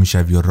جدا می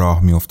شوی و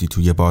راه می افتی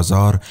توی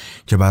بازار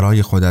که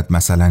برای خودت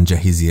مثلا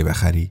جهیزیه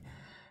بخری.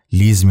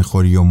 لیز می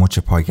خوری و مچ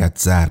پایت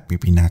ضرب می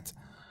بیند.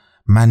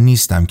 من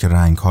نیستم که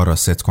رنگ ها را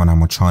ست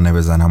کنم و چانه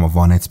بزنم و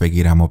وانت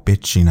بگیرم و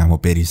بچینم و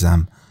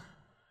بریزم.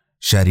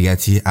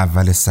 شریعتی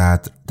اول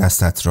صدر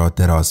دستت را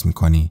دراز می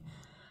کنی.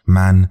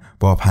 من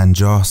با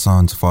 50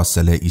 سانت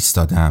فاصله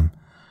ایستادم.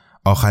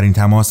 آخرین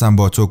تماسم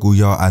با تو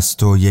گویا از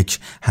تو یک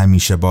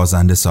همیشه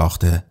بازنده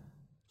ساخته.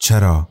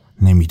 چرا؟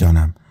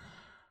 نمیدانم.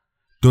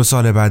 2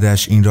 سال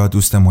بعدش این را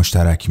دوست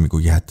مشترک می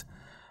گوید.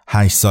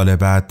 8 سال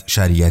بعد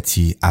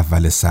شریعتی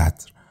اول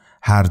صدر.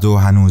 هر دو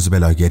هنوز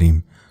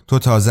بلاگریم. تو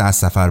تازه از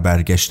سفر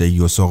برگشته ای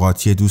و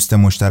سوغاتی دوست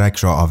مشترک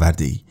را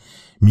آورده ای.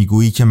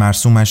 میگویی که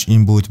مرسومش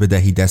این بود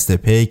بدهی دست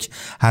پیک،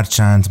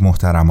 هرچند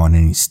محترمانه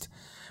نیست.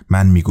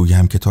 من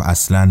میگویم که تو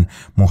اصلاً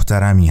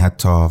محترمی،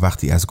 حتی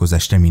وقتی از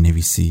گذشته می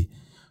نویسی.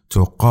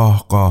 تو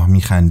قاه قاه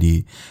می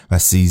خندی و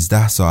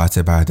 13 ساعت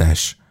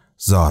بعدش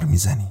زار می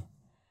زنی.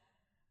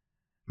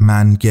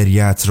 من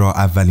گریت را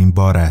اولین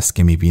بار است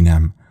که می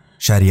بینم.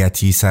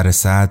 شریعتی سر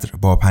صدر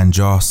با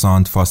 50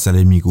 سانت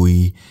فاصله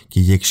میگویی که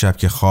یک شب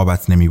که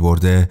خوابت نمی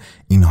برده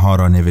اینها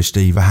را نوشته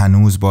ای و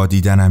هنوز با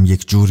دیدنم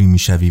یک جوری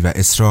میشوی و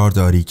اصرار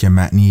داری که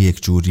معنی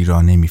یک جوری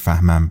را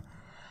نمیفهمم.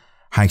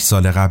 8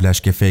 سال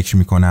قبلش که فکر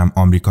میکنم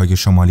آمریکای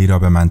شمالی را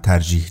به من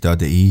ترجیح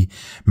داده ای،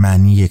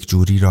 معنی یک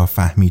جوری را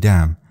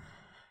فهمیدم.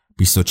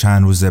 20 و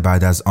چند روز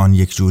بعد از آن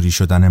یک جوری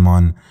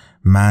شدنمان،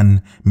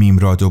 من میم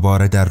را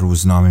دوباره در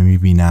روزنامه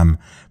میبینم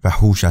و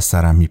هوش از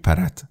سرم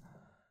میپرد.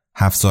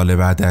 7 سال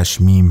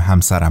بعدش میم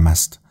همسرم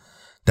است.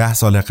 10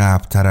 سال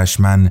قبل ترش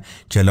من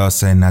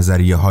کلاس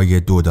نظریه های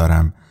 2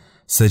 دارم.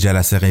 3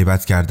 جلسه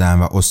غیبت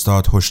کردم و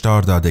استاد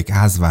هشدار داده که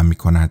حذفم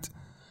میکند.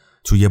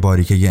 توی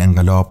باریکه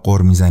انقلاب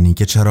غر میزنی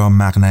که چرا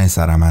مقنعه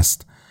سرم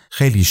است.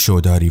 خیلی شو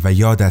داری و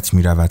یادت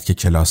میرود که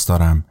کلاس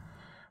دارم.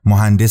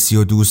 مهندسی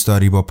و دوست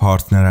داری با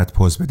پارتنرت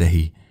پوز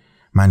بدهی.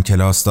 من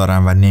کلاس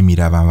دارم و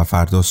نمیروم و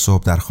فردا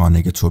صبح در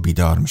خانه تو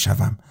بیدار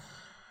میشوم.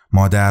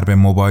 مادر به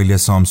موبایل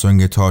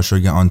سامسونگ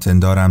تاشوی آنتن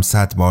دارم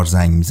 100 بار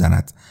زنگ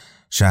میزند.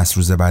 60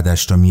 روز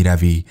بعدش تو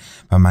میروی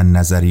و من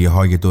نظریه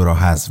های 2 را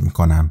حذف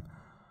میکنم.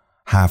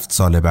 7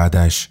 سال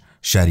بعدش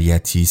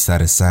شریعتی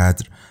سر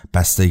صدر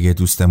بسته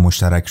دوست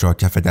مشترک را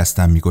کف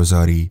دستم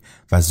میگذاری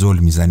و زل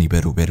میزنی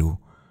برو.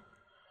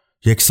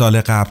 1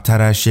 سال قبل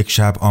ترش یک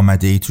شب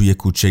آمده ای توی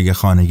کوچه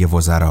خانه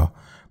وزرا.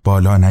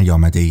 بالا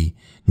نیامده ای،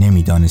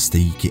 نمیدانسته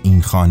ای که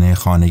این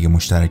خانه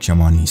مشترک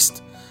ما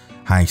نیست.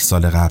 8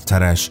 سال قبل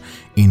ترش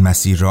این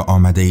مسیر را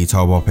آمده ای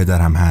تا با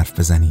پدرم حرف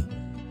بزنی.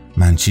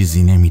 من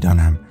چیزی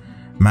نمیدانم.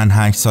 من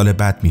 8 سال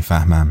بعد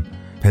میفهمم.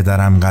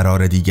 پدرم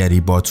قرار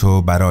دیگری با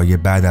تو برای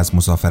بعد از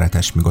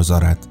مسافرتش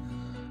میگذارد.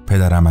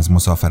 پدرم از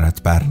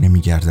مسافرت بر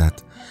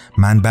نمیگردد.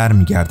 من بر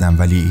میگردم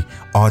ولی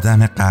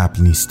آدم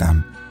قبل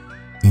نیستم.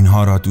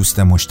 اینها را دوست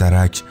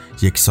مشترک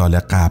 1 سال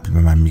قبل به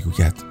من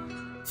میگوید.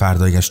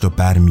 فردایش تو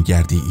بر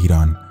میگردی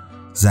ایران.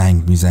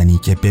 زنگ میزنی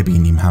که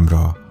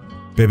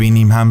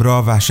ببینیم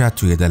همراه، وحشت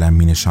توی دلم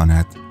می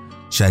نشاند.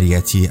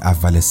 شریعتی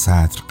اول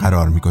صدر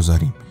قرار می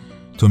گذاریم.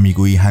 تو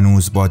میگویی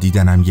هنوز با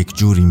دیدنم یک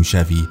جوری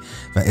میشوی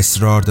و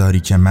اصرار داری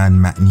که من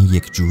معنی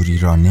یک جوری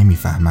را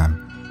نمیفهمم.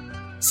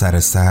 سر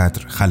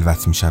صدر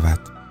خلوت می شود.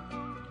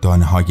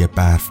 دانه های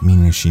برف می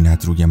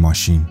نشیند روی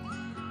ماشین.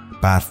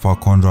 برف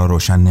پاکن را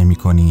روشن نمی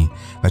کنی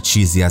و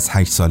چیزی از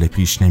 8 سال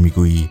پیش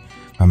نمیگویی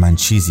و من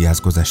چیزی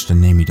از گذشته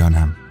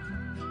نمیدانم.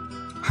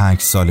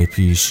 8 سال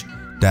پیش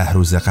 10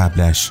 روز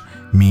قبلش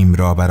میم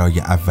را برای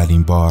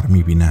اولین بار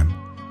می بینم.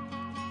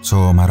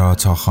 تو مرا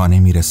تا خانه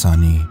می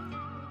رسانی.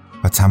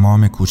 و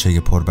تمام کوچه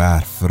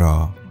پربرف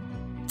را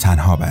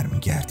تنها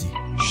برمیگردی.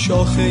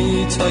 شاخه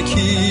ای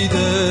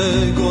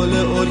تکیده گل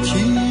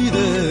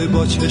ارکیده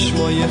با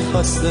چشمای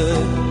خسته،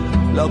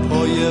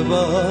 لبهای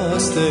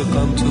بسته،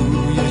 غم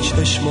توی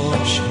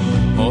چشماش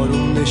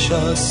آروم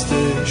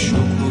نشسته،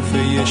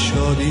 شکوفه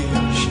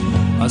شادیش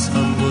از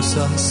هم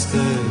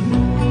گسسته.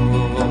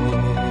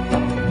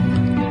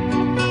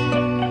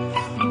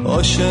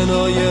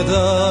 آشنای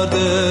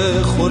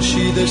درده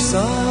خورشیدش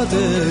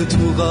سرده،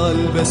 تو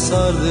قلب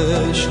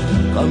سردش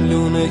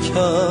غملونه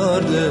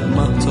کرده،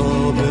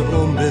 مهتاب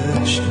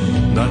عمرش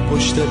در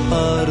پشت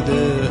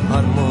پرده،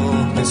 هر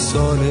ماه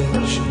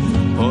سالش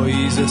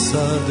پاییز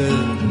سرده.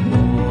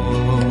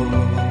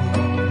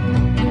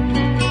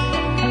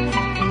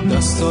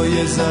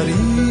 دستای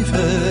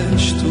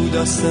ظریفش تو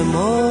دست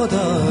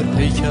مادر،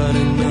 پیکر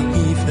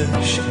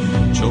نحیفش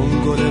چون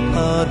گل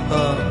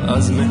پرپر،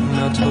 از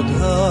مهنت و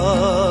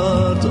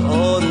درد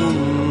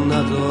آروم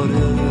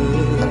نداره.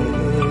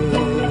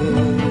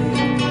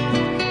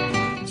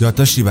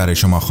 یادداشتی برای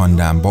شما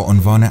خواندم با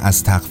عنوان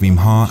از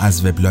تقویم‌ها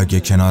از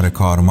وبلاگ کنار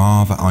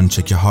کارما و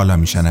آنچه که حالا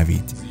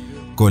میشنوید.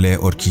 گل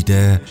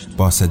ارکیده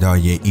با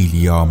صدای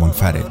ایلیا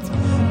منفرد.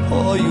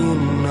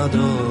 آیون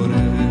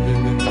نداره.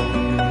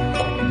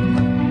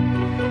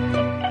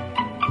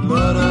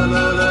 لا لا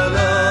لا لا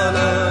لا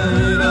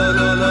لا لا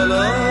لا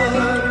لا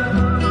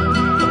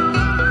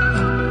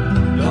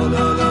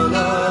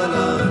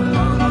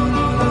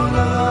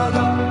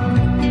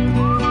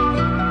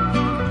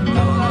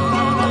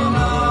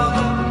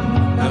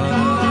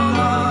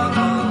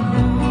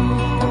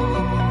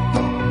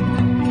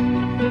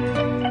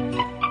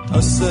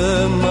دست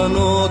من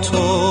و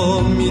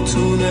تو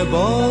میتونه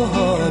با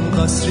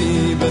هم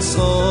قصری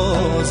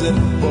بسازه،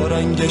 با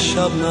رنگ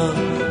شبنم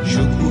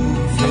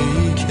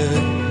شکوفه‌ای که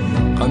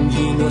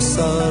غمگین و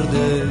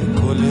سرده،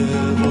 گل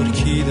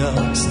ارکیده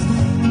است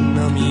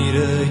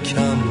نمیره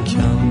کم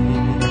کم.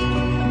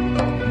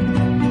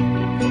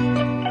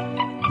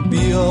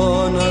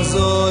 بیا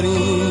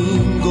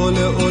نذاریم گل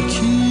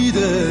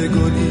ارکیده،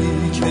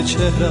 گلی که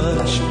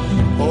چهرش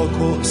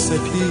پاک و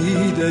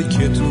سپیده،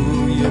 که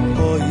توی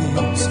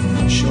پاییز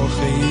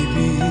شاخه‌ای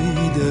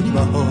بیده،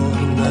 بهار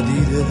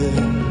ندیده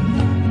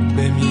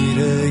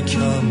بمیره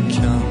کم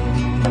کم.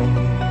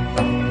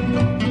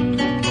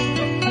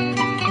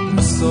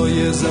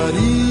 دستای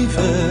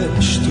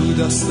ظریفش تو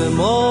دست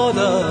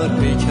مادر،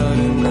 پیکر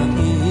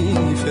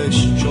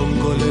نحیفش چون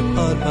گل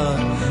پرپر،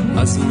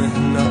 از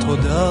مهنت و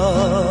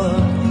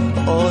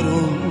درد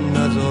آروم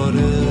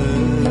نداره.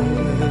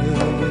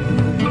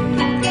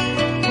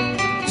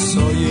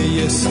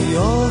 سایه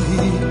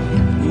سیاهی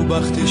او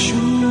بخت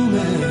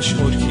شومش،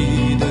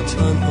 ارکیده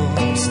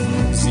تنهاست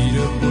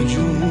زیر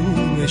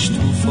هجومش،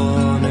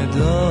 طوفان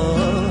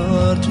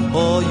درد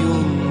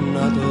پایون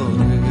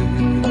نداره.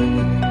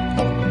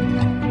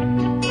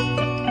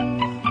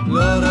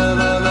 لا لا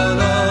لا لا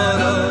لا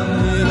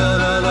لا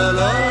لا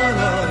لا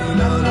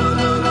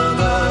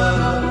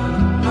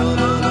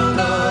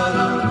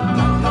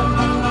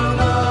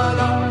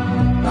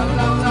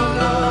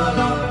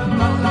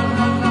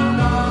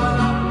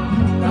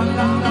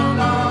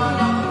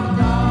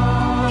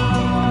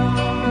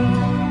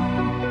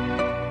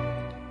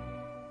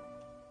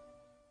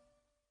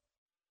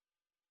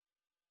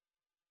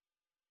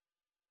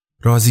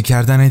راضی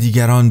کردن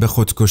دیگران به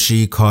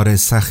خودکشی کار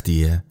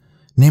سختیه.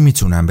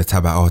 نمیتونم به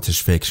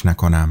تبعاتش فکر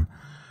نکنم.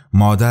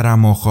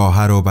 مادرم و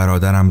خواهر و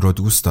برادرم رو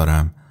دوست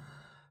دارم.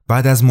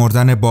 بعد از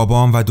مردن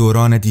بابام و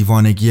دوران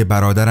دیوانگی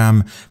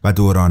برادرم و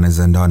دوران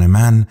زندان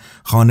من،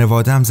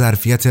 خانوادم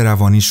ظرفیت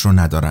روانیش رو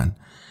ندارن.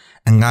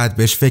 انقدر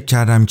بهش فکر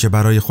کردم که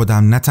برای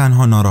خودم نه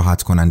تنها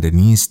ناراحت کننده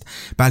نیست،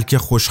 بلکه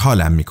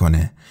خوشحالم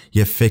میکنه.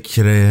 یه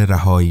فکر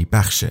رهایی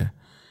بخشه.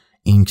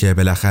 این که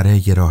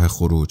بالاخره یه راه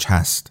خروج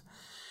هست.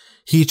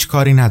 هیچ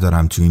کاری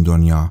ندارم تو این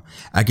دنیا.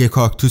 اگه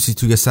کاکتوسی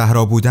توی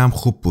صحرا بودم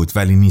خوب بود،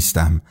 ولی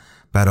نیستم.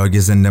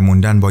 برای زنده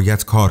موندن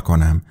باید کار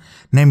کنم.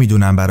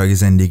 نمیدونم برای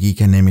زندگی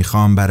که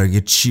نمیخوام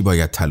برای چی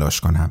باید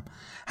تلاش کنم.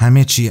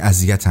 همه چی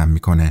اذیتم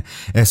میکنه.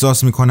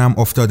 احساس میکنم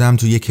افتادم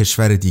توی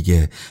کشور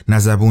دیگه. نه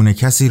زبون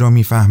کسی رو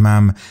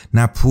میفهمم،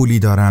 نه پولی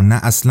دارم، نه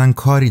اصلا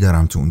کاری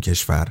دارم تو اون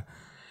کشور.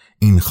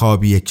 این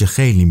خوابیه که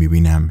خیلی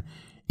میبینم.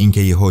 این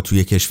که یهو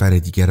توی کشور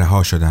دیگه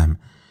رها شدم.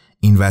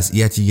 این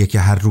وضعیتیه که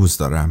هر روز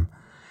دارم.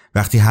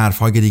 وقتی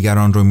حرفهای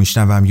دیگران رو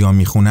میشنوم یا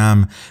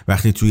میخونم،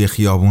 وقتی توی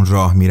خیابون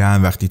راه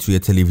میرم، وقتی توی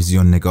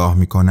تلویزیون نگاه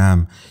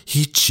میکنم،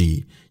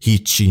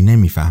 هیچی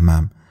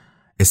نمیفهمم.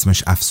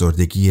 اسمش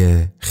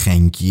افسردگیه،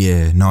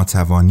 خنگیه،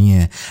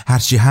 ناتوانیه،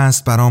 هرچی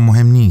هست برام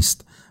مهم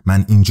نیست.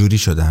 من اینجوری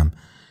شدم.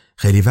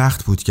 خیلی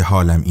وقت بود که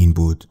حالم این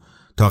بود.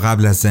 تا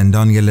قبل از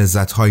زندان یه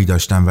لذتهایی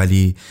داشتم،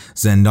 ولی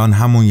زندان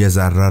همون یه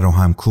ذره رو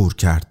هم کور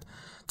کرد.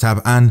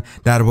 طبعاً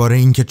درباره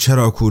این که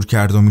چرا کور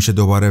کرد و میشه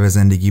دوباره به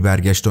زندگی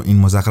برگشت و این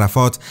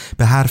مزخرفات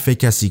به حرف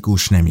کسی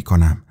گوش نمی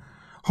کنم.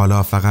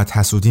 حالا فقط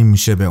حسودیم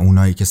میشه به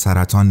اونایی که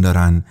سرطان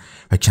دارن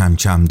و کم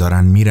کم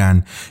دارن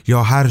میرن،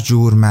 یا هر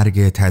جور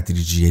مرگ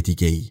تدریجی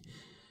دیگه‌ای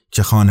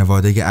که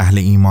خانواده اهل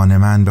ایمان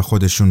من به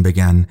خودشون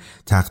بگن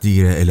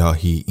تقدیر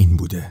الهی این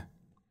بوده.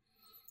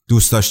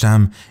 دوست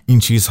داشتم این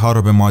چیزها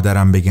رو به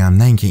مادرم بگم،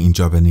 نه اینکه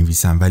اینجا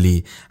بنویسم،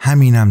 ولی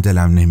همینم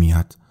دلم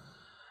نمیاد.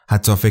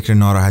 حتی فکر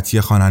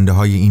ناراحتی خواننده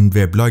های این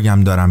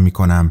وبلاگم دارم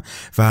میکنم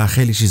و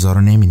خیلی چیزها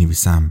رو نمی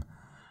نویسم.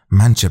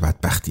 من چه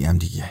بدبختیم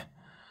دیگه.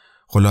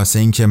 خلاصه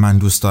این که من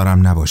دوست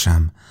دارم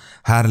نباشم،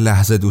 هر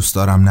لحظه دوست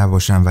دارم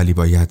نباشم، ولی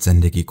باید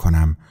زندگی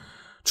کنم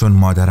چون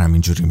مادرم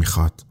اینجوری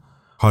میخواد.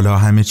 حالا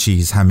همه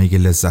چیز، همه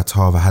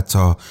لذت‌ها و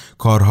حتی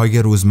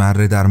کارهای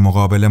روزمره در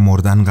مقابل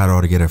مردن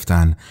قرار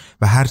گرفتن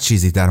و هر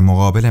چیزی در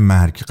مقابل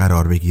مرگ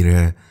قرار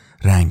بگیره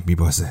رنگ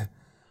میبازه.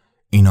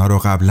 اینا رو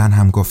قبلا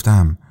هم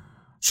گفتم،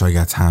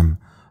 شاید هم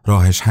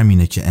راهش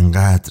همینه که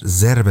انقدر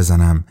زر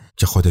بزنم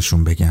که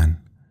خودشون بگن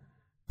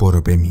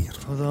برو بمیر.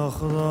 خدا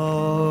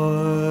خدا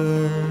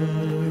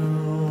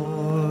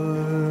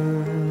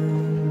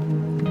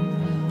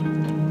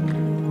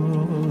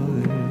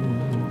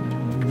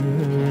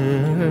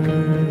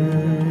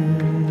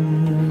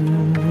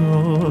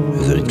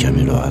بذارید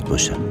کمی راحت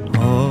باشم،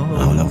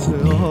 حالم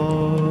خوب نیست،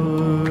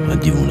 من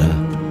دیوونه.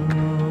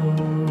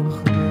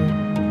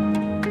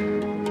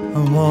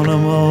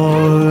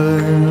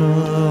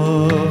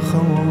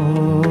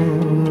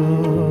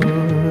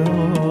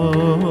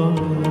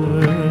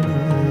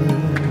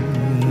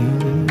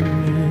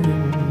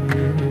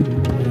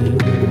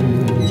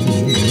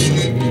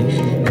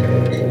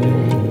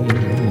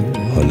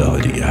 حالا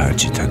دیگه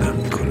هرچی تنم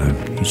میکنم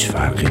هیچ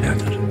فرقی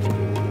نداره،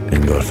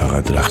 انگار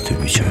فقط رخت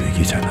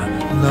بیچارگی تنم.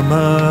 نه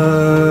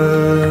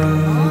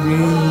من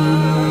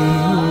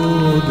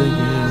بیهوده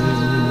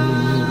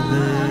گردم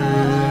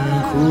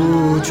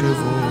کوچه و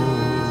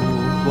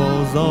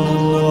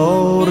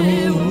بازار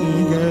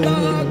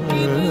میگردم،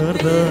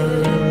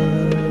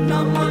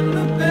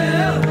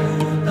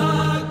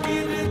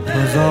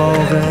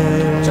 مزاق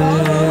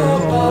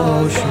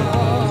عاشقی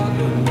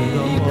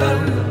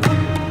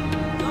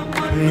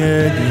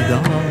یه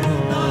دیدار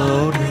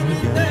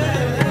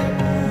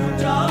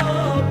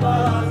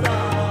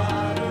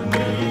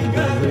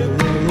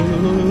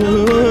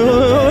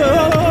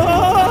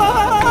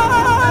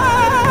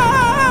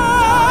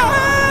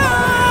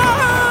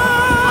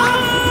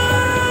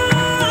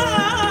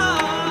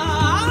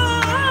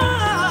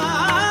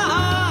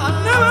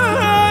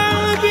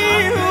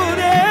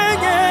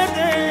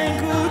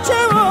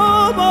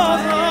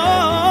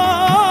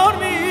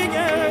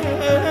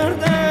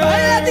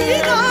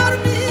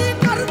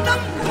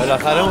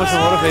بالاخره ما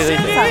شما رو پیدا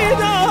کردیم.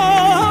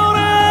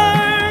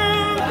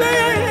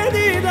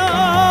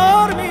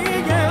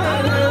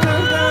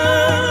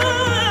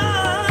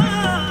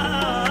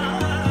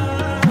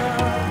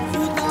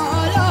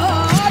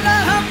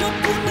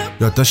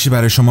 یادداشتی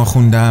برای شما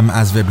خوندم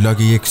از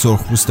وبلاگ یک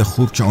سرخپوست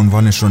خوب که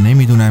عنوانش رو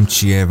نمیدونم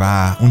چیه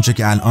و اونچه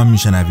که الان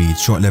میشنوید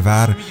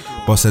شعله‌ور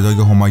با صدای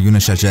همایون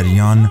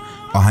شجریان،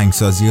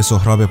 آهنگسازی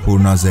سهراب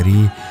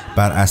پورناظری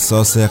بر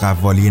اساس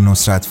قوالی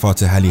نصرت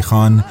فاتح علی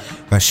خان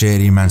و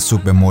شعری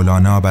منسوب به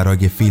مولانا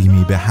برای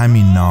فیلمی به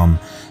همین نام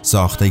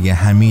ساخته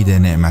حمید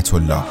نعمت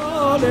الله.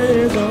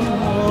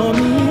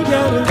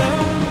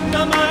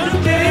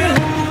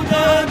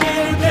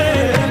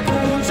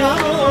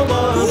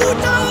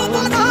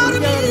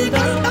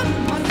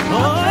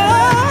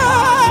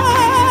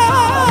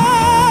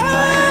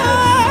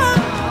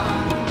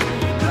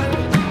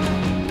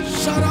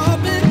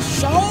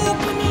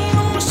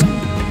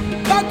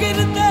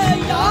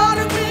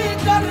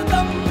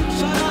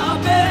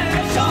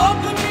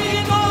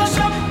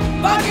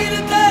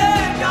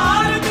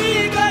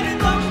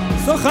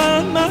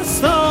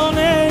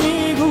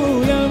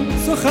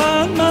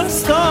 سخن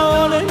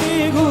مستانه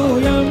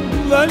میگویم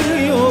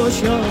ولی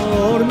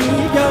هوشیار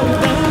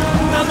میگردم،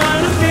 نه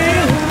من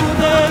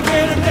بیهوده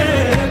گرده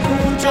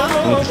کوچه.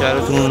 اون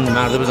شهرتون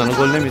مرده بزنه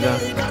گل نمیدن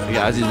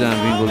دیگه عزیزم،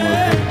 بین گل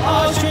مارکو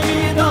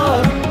عاشقی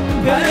دارم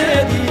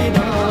به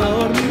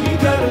دیدار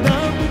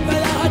میگردم،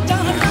 بیا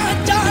جان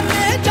جانم،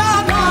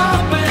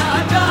 بیا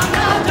جان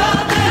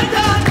جانم.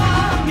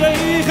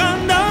 گهی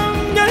خندم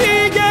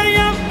گهی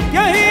گریم،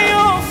 گهی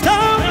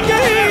افتم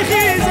گهی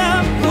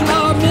خیزم،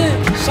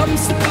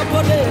 شمس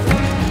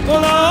تبریزم،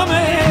 غلام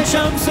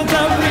شمس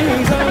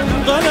تبریزم،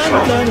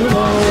 قلم در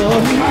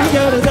راه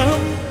میگردم،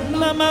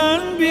 نه من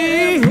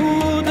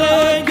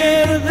بیهوده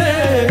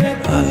گرده.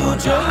 الان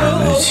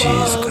همه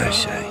چیز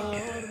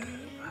قشنگه،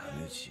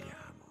 همه چی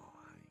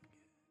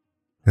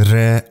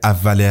ر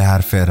اول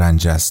حرف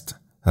رنج است،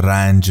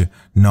 رنج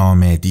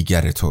نام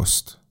دیگر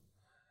توست.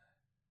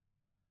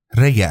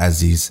 ری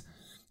عزیز،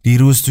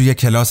 دیروز توی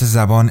کلاس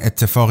زبان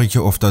اتفاقی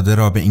که افتاده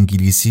را به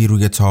انگلیسی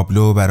روی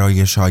تابلو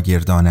برای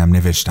شاگردانم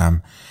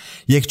نوشتم.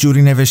 یک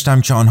جوری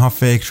نوشتم که آنها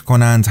فکر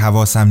کنند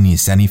حواسم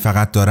نیست، یعنی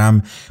فقط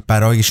دارم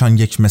برایشان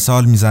یک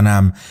مثال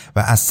میزنم و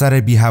از سر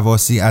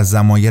بی‌حواسی از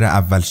ضمایر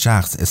اول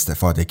شخص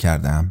استفاده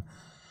کردم.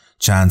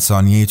 چند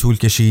ثانیه طول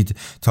کشید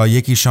تا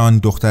یکیشان،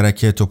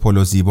 دخترک توپل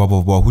و زیبا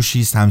و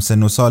باهوشی است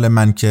همسن و سال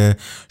من که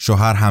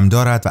شوهر هم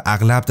دارد و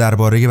اغلب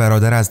درباره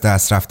برادر از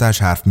دست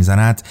رفته‌اش حرف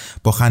میزند،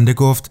 با خنده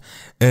گفت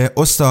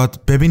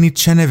استاد ببینید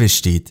چه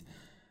نوشتید.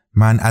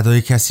 من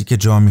ادای کسی که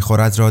جا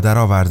میخورد را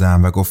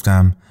درآوردم و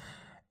گفتم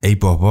ای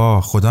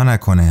بابا خدا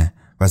نکنه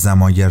و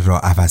ضمایر را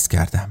عوض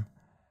کردم.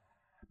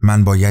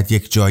 من باید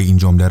یک جای این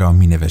جمله را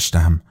می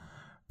نوشتم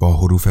با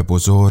حروف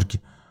بزرگ،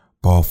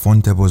 با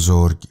فونت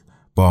بزرگ،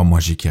 با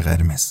ماژیک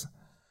قرمز.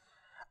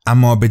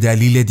 اما به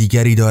دلیل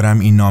دیگری دارم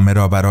این نامه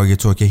را برای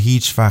تو که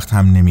هیچ وقت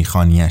هم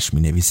نمیخوانیش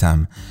می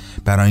نویسم،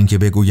 برای اینکه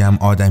بگویم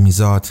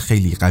آدمیزاد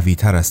خیلی قوی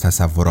تر از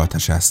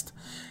تصوراتش است.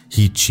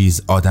 هیچ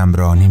چیز آدم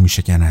را نمی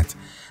شکند،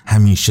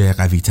 همیشه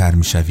قوی تر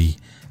می شوی.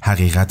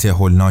 حقیقت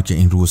هولناک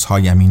این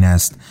روزهایم این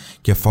است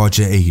که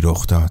فاجعه ای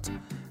رخ داد.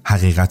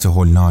 حقیقت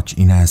هولناک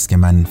این است که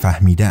من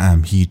فهمیده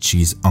ام هیچ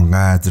چیز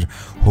آنقدر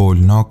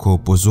هولناک و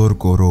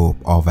بزرگ و رعب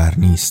آور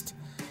نیست.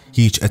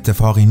 هیچ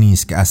اتفاقی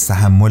نیست که از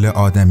تحمل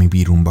آدمی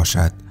بیرون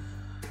باشد.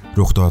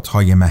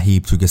 رخدادهای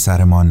مهیب توی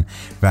سرمان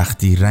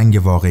وقتی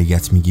رنگ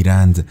واقعیت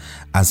میگیرند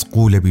از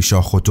غول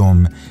بیشاخ و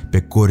دم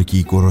به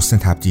گرگی گرسنه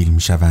تبدیل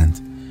میشوند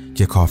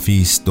که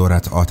کافی است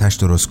دورت آتش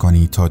درست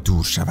کنی تا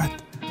دور شود.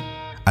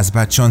 از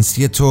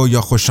بدشانسی تو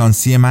یا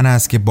خوششانسی من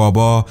است که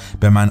بابا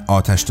به من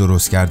آتش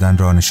درست کردن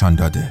را نشان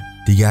داده.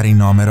 دیگر این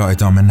نامه را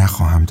ادامه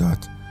نخواهم داد.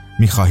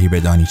 میخواهی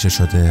بدانی چه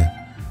شده؟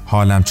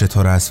 حالم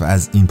چطور است و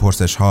از این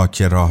پرسش ها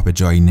که راه به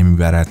جایی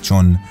نمیبرد،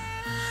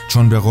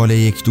 چون به قول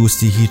یک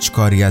دوستی هیچ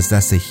کاری از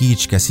دست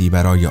هیچ کسی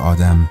برای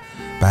آدم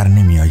بر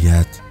نمی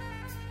آید.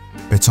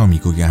 به تو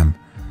میگویم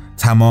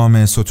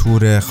تمام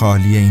سطور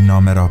خالی این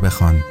نامه را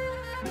بخوان.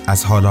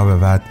 از حالا به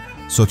بعد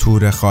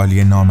سطور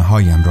خالی نامه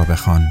هایم را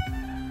بخوان،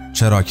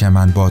 چرا که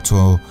من با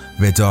تو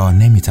ودا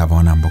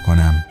نمیتوانم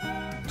بکنم.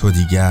 تو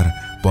دیگر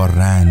با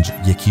رنج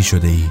یکی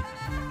شده ای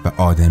و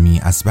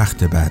آدمی از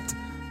بخت بد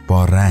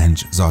با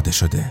رنج زاده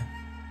شده.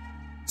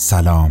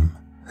 سلام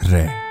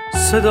ره.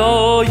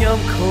 صدایم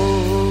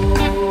کن،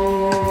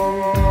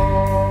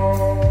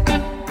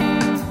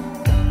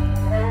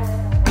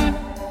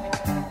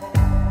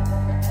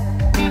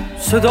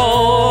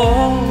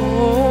 صدایم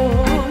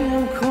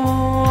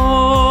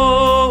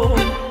کن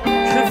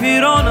که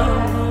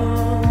ویرانم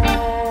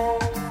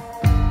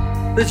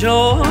به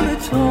جان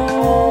تو،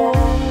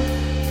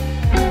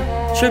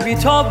 چه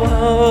بیتابم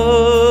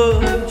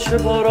چه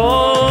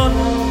بارانم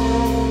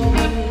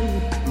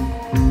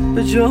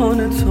به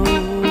جان تو.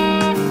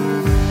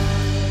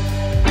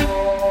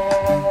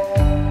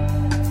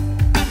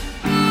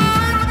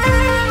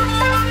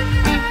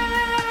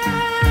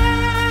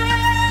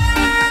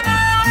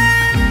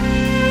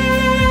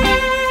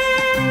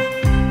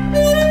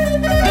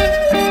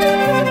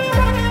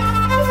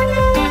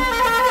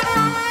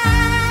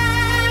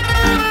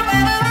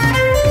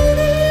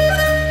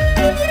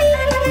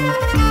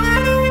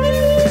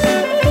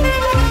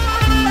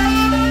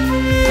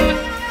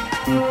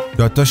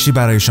 یادداشتی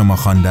برای شما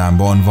خواندم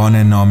با عنوان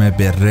نامه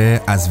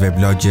بره از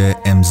وبلاگ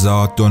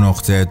امضا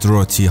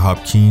دروتی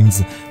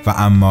هاپکینز و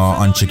اما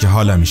آنچه که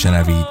حالا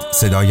میشنوید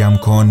صدایم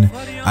کن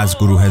از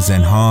گروه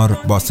زنهار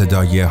با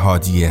صدای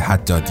هادی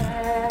حدادی.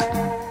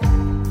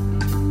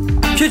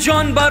 که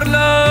جان بر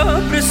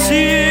لب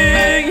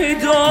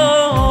رسید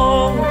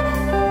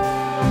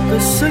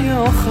قصه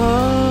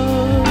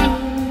آخر،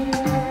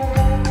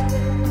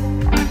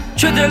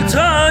 چه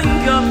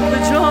دلتنگم به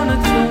جان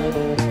تو،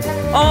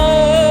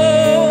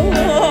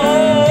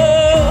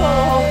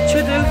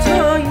 چه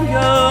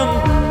دلتنگم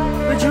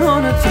به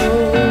جان تو،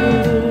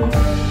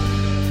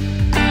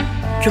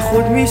 که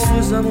خود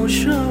میسوزم و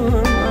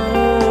شمم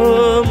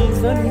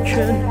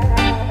ولیکن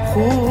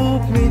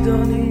خوب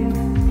میدانی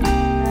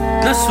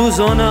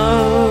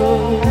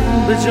نسوزانم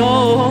به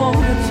جان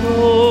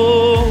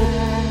تو،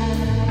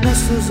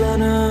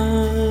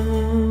 نسوزانم.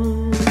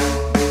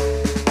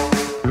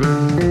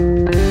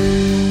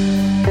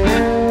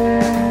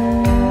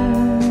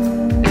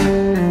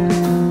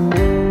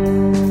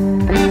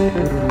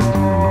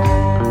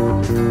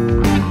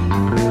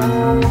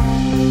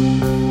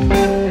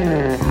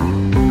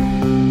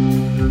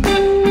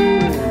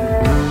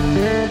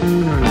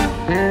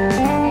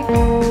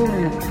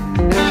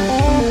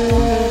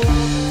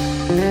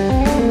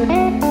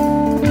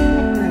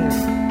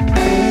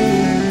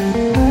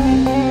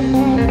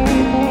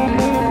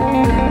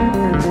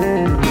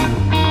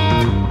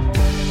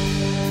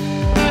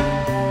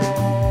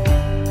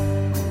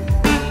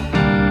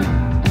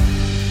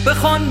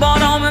 بخوان با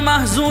نام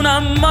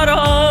محزونم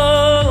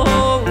مرا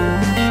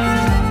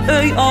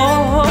ای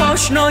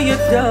آشنای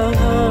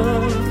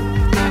دلم،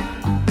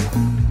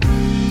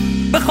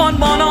 بخوان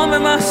با نام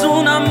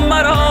محزونم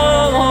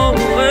مرا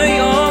ای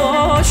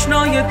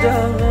آشنای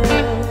دلم.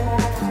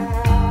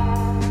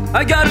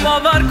 اگر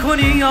باور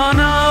کنی یا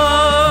نه،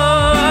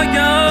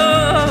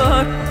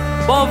 اگر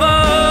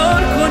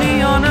باور کنی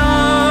یا نه،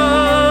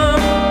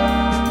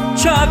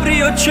 چه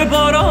ابری و چه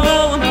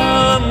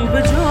بارانم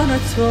به جان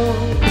تو.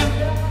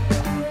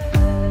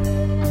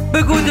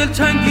 بگو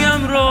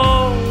دلتنگیم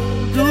را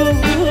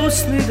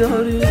دوست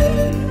می‌داری،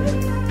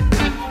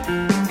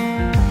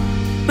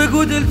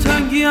 بگو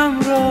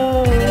دلتنگیم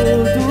را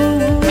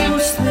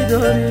دوست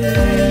می‌داری.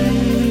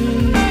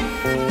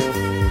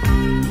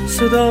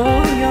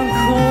 صدایم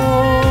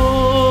کن،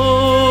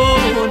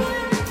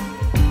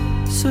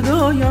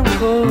 صدایم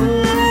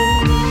کن،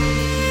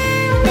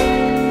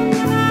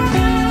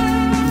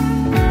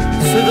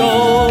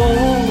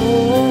 صدایم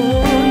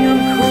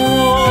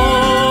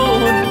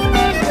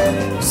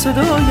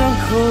صدایم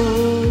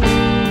کن،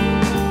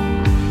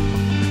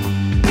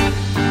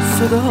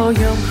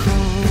 صدایم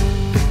کن.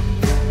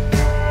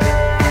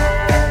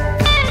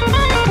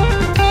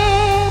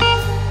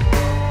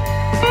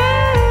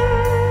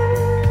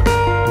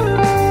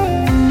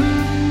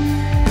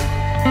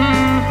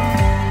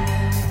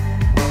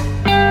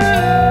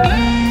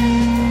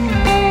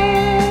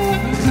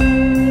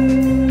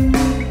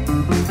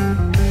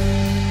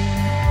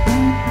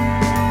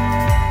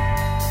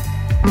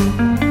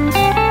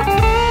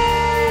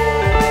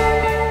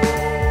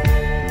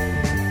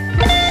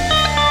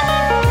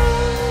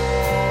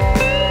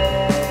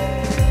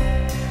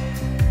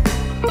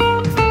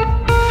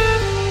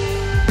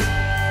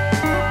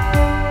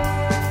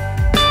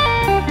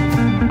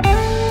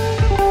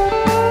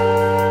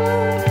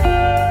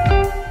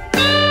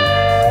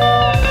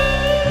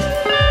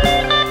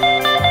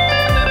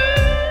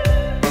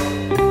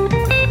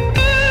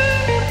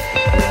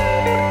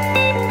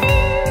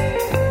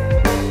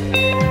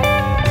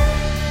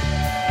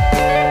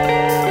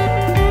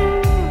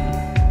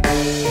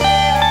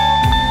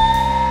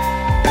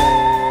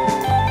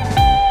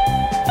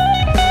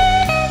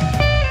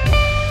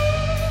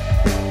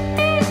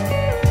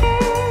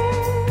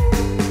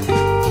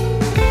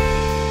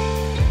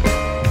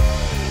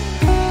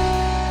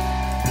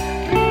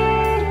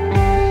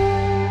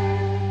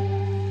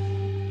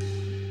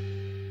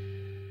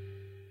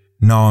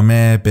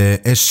 نامه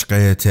به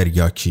عشق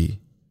تریاکی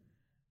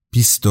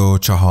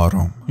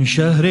 24.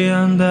 شهری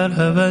اندر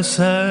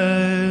هوست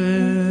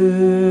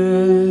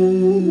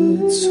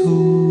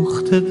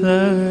سوخته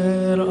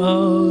در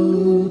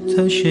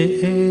آتش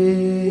عشق،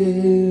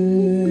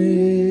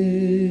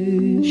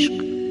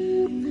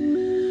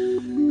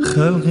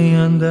 خلقی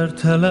اندر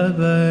طلبت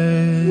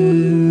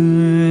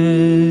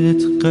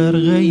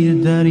غرقه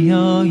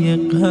دریای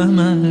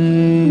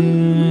غمت.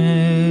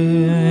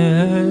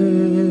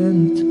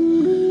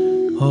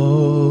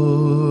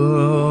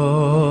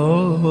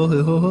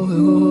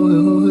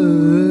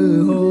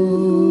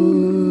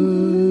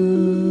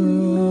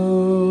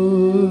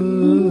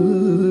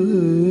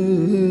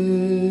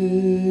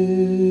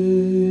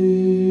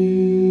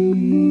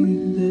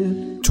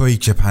 تویی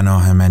که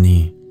پناه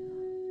منی.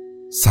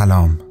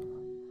 سلام.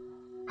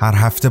 هر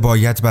هفته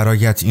باید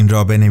برایت این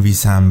را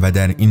بنویسم و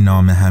در این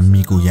نامه هم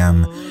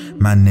میگویم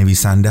من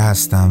نویسنده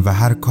هستم و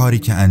هر کاری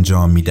که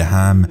انجام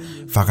میدهم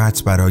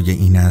فقط برای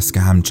این است که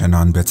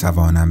همچنان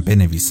بتوانم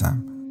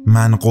بنویسم.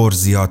 من غر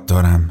زیاد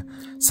دارم.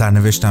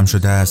 سرنوشتم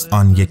شده است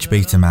آن یک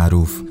بیت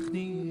معروف: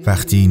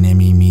 وقتی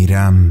نمی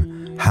میرم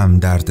هم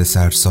درد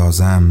سر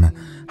سازم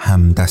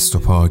هم دست و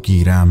پا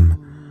گیرم،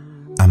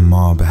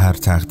 اما به هر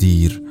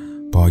تقدیر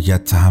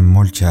باید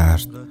تحمل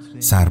کرد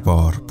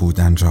سربار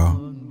بودن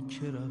را.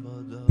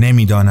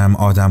 نمیدانم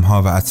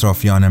آدم‌ها و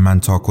اطرافیان من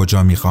تا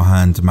کجا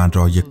می‌خواهند من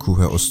را یک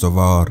کوه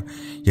استوار،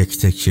 یک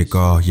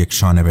تکیه‌گاه، یک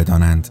شانه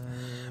بدانند.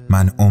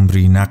 من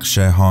عمری نقش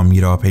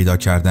حامی را پیدا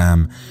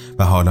کردم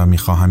و حالا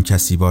می‌خواهم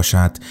کسی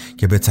باشد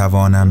که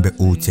بتوانم به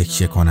او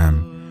تکیه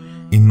کنم.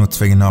 این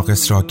نطفه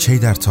ناقص را کی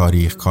در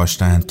تاریخ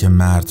کاشتند که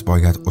مرد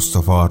باید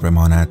استوار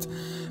بماند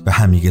و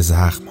همه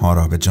زخم‌ها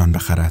را به جان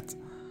بخرد؟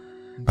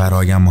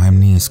 برایم مهم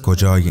نیست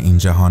کجای این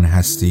جهان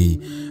هستی،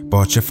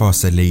 با چه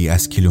فاصله ای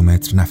از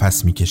کیلومتر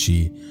نفس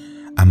میکشی،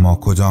 اما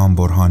کدام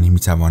برهانی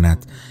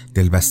میتواند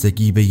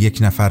دلبستگی به یک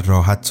نفر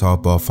را حتی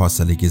با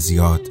فاصله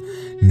زیاد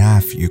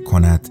نفی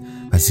کند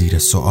و زیر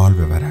سوال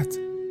ببرد؟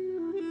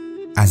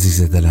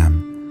 عزیز دلم،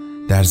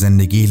 در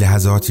زندگی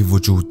لحظاتی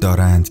وجود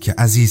دارند که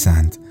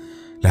عزیزند،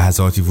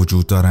 لحظاتی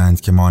وجود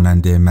دارند که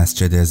مانند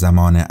مسجد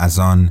زمان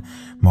اذان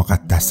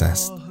مقدس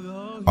است.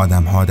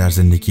 آدم‌ها در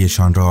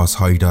زندگیشان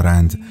رازهایی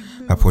دارند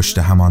و پشت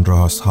همان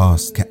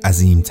رازهاست که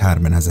عظیم‌تر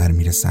به نظر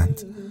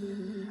می‌رسند.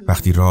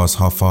 وقتی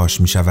رازها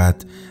فاش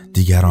می‌شود،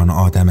 دیگر آن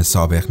آدم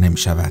سابق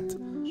نمی‌شود.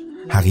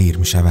 حقیر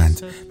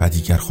می‌شوند و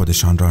دیگر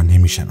خودشان را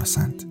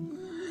نمی‌شناسند.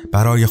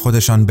 برای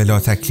خودشان بلا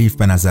تکلیف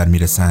به نظر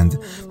می‌رسند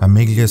و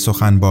میل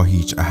سخن با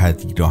هیچ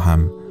احدی را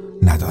هم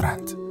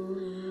ندارند.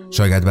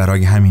 شاید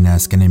برای همین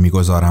است که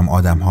نمی‌گذارم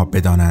آدم‌ها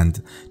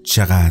بدانند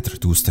چقدر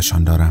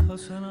دوستشان دارم.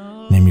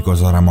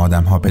 نمی‌گذارم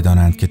آدم‌ها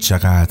بدانند که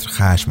چقدر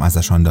خشم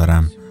ازشان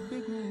دارم.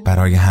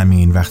 برای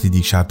همین وقتی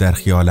دیشب در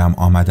خیالم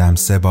آمدم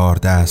 3 بار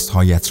دست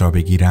هایت را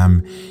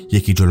بگیرم،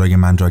 یکی جلوی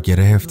من را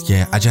گرفت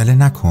که عجله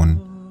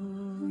نکن.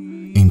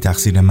 این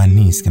تقصیر من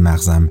نیست که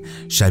مغزم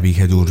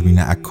شبیه دوربین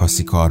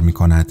عکاسی کار می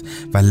کند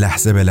و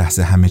لحظه به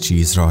لحظه همه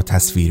چیز را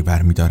تصویر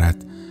بر می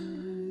دارد.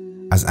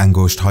 از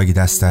انگشت های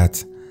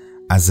دستت،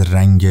 از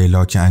رنگ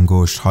لاک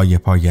انگشت های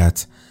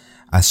پایت،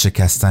 از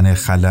شکستن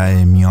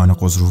خلأ میان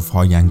غضروف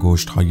های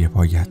انگشت های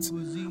پایت.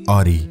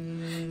 آری،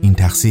 این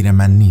تقصیر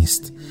من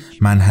نیست.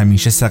 من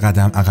همیشه 3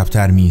 قدم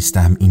عقب‌تر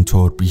می‌ایستم،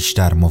 اینطور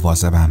بیشتر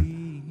مواظبم.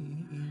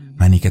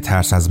 منی که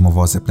ترس از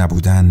مواظب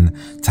نبودن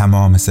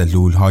تمام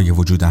سلول‌های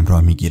وجودم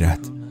را می‌گیرد.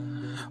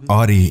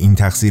 آری، این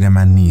تقصیر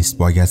من نیست.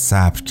 باید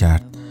صبر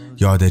کرد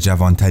یاد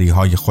جوانتری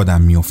های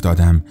خودم می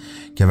افتادم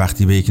که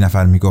وقتی به یک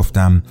نفر می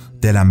گفتم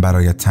دلم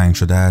برایت تنگ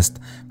شده است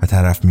و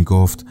طرف می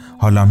گفت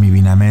حالا می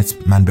بینمت،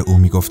 من به او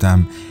می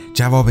گفتم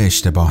جواب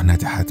اشتباه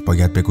ندهد،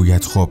 باید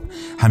بگوید خب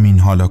همین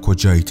حالا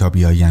کجایی تا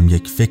بیایم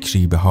یک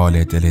فکری به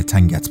حال دل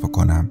تنگت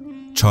بکنم.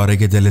 چاره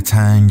دل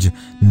تنگ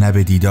نه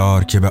به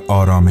دیدار که به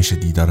آرامش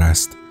دیدار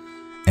است.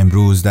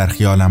 امروز در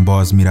خیالم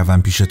باز می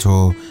روم پیش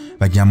تو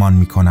و گمان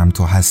می کنم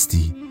تو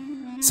هستی.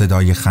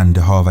 صدای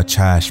خنده ها و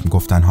چشم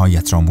گفتن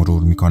هایت را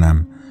مرور می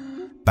کنم.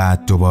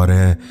 بعد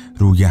دوباره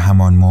روی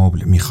همان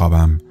مبل می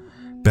خوابم.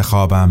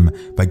 بخوابم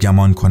و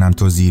گمان کنم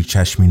تو زیر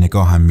چشمی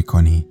نگاهم می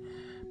کنی.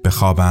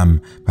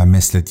 بخوابم و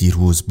مثل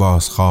دیروز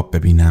باز خواب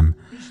ببینم.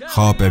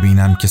 خواب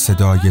ببینم که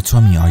صدای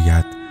تو می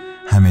آید.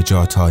 همه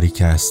جا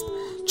تاریک است.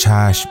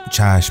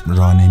 چشم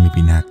را نمی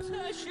بیند.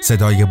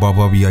 صدای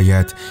بابا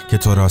بیاید که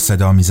تو را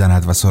صدا می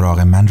زند و سراغ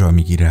من را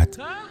می گیرد.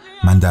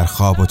 من در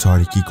خواب و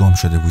تاریکی گم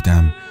شده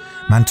بودم.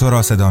 من تو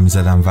را صدا می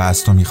زدم و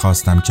از تو می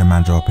خواستم که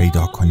من را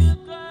پیدا کنی.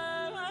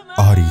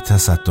 آری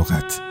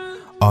تصدقت،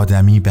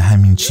 آدمی به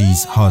همین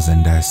چیزها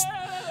زنده است،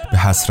 به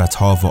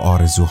حسرتها و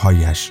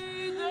آرزوهایش،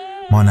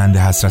 مانند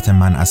حسرت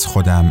من از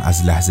خودم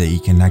از لحظه ای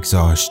که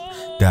نگذاشت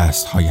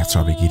دستهایت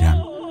را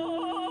بگیرم.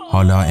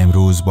 حالا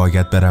امروز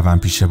باید بروم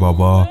پیش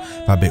بابا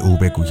و به او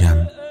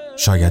بگویم.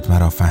 شاید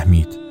مرا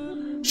فهمید،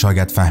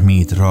 شاید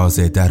فهمید راز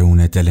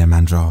درون دل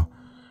من را.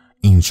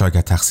 این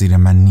شاید تقصیر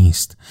من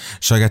نیست،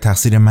 شاید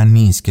تقصیر من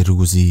نیست که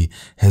روزی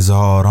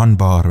هزاران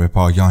بار به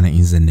پایان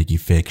این زندگی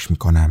فکر می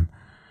کنم.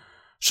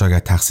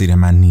 شاید تقصیر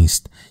من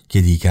نیست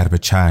که دیگر به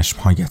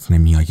چشمهایت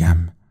نمی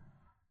آیم.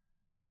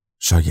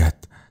 شاید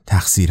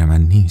تقصیر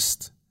من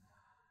نیست.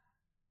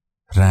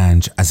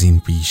 رنج از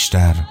این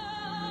بیشتر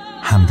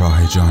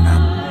همراه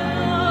جانم.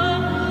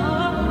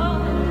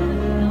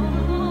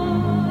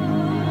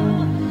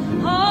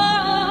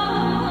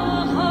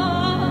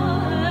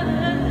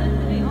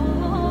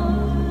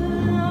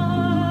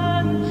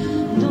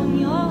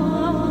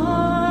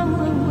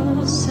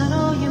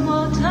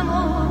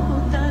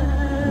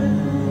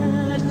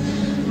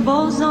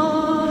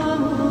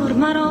 بازار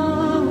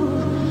مرا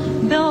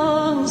به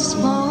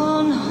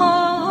آسمان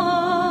ها،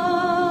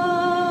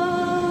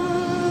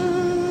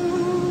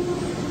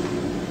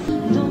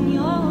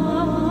 دنیا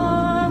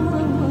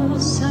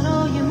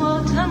سرای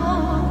ماتم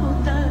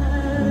و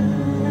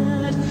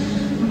درد.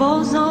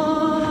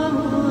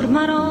 بازار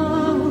مرا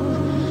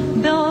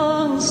به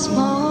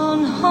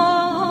آسمان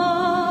ها،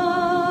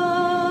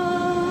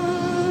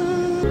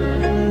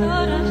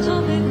 رفت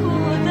و به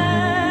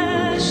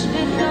کودش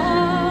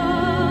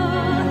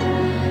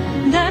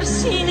در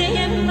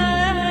سینه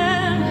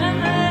من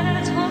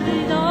غمت ها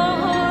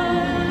بیدار.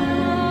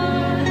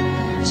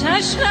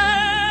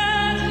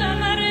 چشمت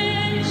قمر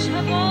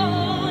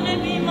شبان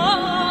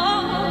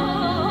بیمار،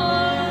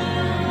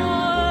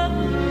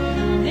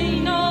 ای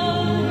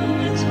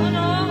نام تو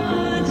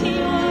ناتی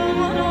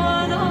و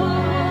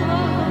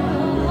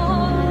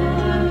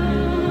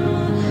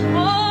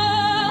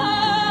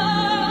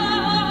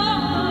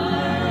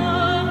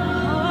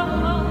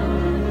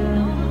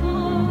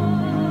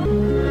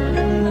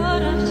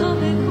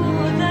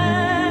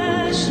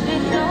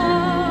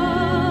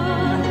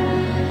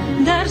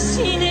در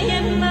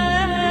سینه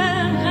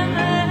من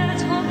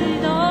غمت ها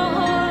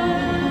بیدار.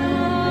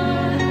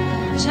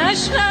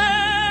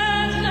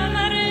 چشمت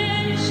قمر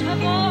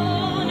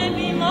شبان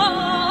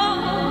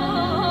بیمار،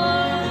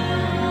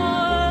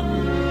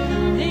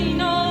 ای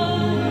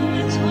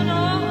نام تو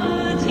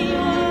ناتی و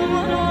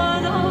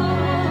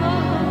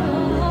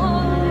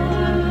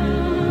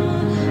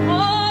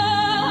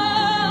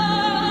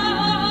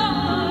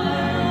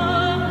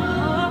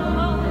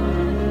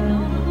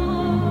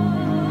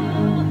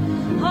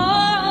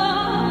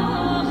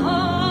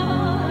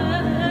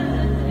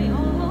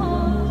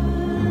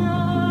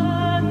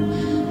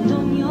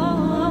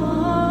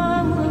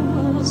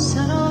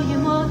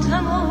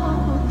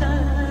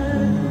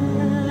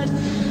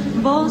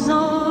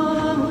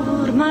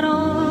بازار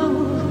مرا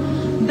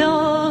به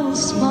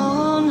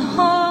آسمان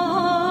ها،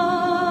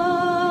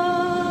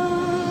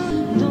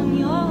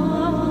 دنیا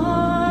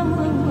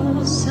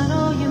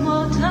سرای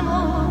ماتم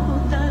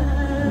و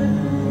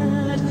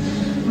درد.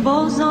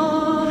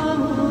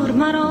 بازار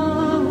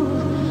مرا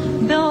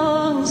به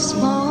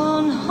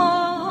آسمان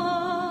ها.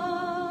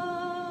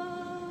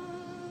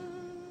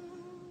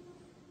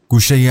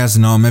 گوشه ای از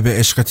نامه به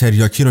عشق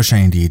تریاکی رو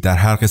شنیدید. در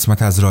هر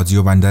قسمت از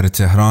رادیو بندر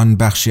تهران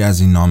بخشی از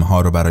این نامه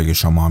ها رو برای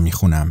شما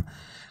میخونم.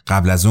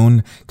 قبل از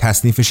اون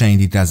تصنیف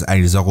شنیدید از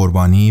علیرضا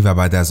قربانی و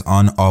بعد از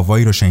آن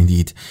آوایی رو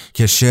شنیدید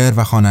که شعر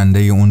و خواننده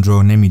اون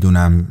رو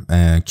نمیدونم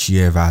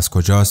کیه و از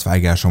کجاست و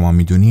اگر شما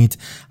میدونید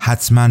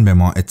حتما به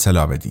ما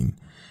اطلاع بدین.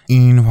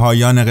 این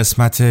پایان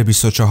قسمت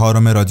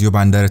 24 رادیو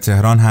بندر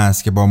تهران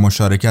هست که با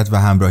مشارکت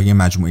و همراهی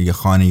مجموعه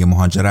خانه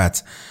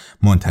مهاجرت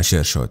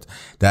منتشر شد.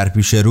 در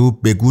پیش رو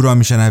بگو را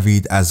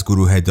میشنوید از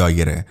گروه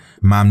دایره.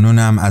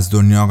 ممنونم از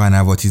دنیا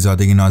قنواتی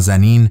زاده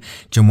نازنین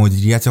که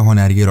مدیریت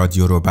هنری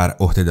رادیو رو بر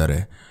عهده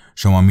داره.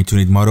 شما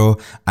میتونید ما رو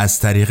از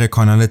طریق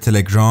کانال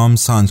تلگرام،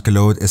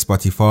 ساندکلود،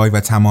 اسپاتیفای و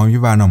تمامی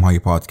برنامه‌های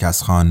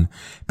پادکست خان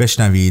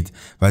بشنوید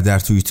و در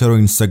توییتر و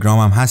اینستاگرام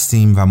هم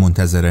هستیم و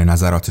منتظر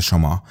نظرات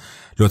شما.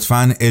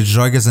 لطفاً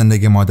اجرای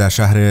زندگی ما در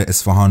شهر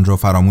اصفهان رو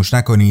فراموش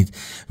نکنید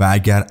و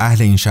اگر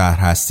اهل این شهر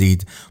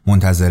هستید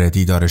منتظر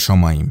دیدار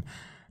شماییم.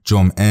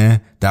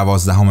 جمعه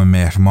 12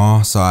 مهر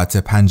ماه ساعت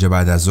 5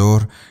 بعد از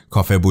ظهر،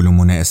 کافه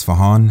بلومون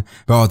اصفهان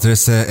به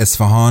آدرس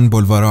اصفهان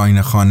بلوار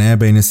آینه خانه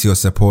بین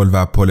 33 پل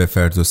و پل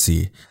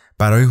فردوسی.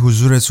 برای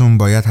حضورتون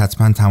باید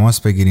حتما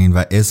تماس بگیرین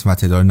و اسم و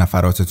تعداد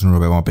نفراتتون رو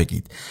به ما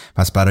بگید.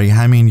 پس برای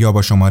همین یا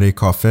با شماره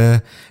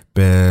کافه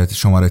به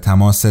شماره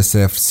تماس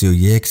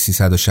 031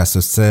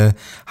 363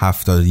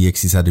 71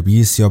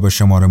 320 یا به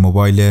شماره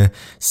موبایل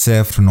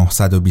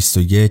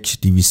 0921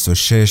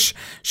 206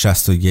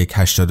 61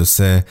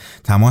 83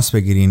 تماس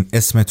بگیرین،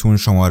 اسمتون،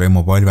 شماره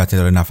موبایل و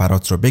تعداد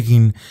نفرات رو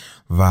بگین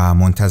و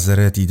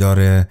منتظر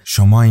دیدار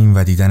شماییم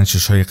و دیدن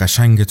چشای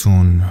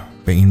قشنگتون،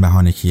 به این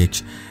بهانه که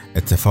یک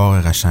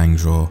اتفاق قشنگ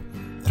رو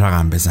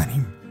رقم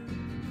بزنیم.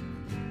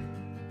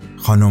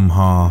 خانم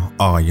ها،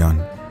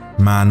 آقایان،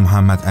 من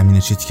محمد امین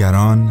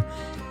چیتگران،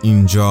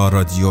 اینجا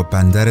رادیو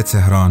بندر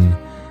تهران،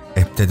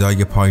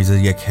 ابتدای پاییز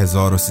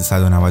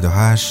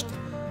 1398.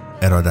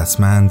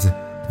 ارادتمند،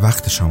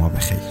 وقت شما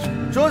بخیر.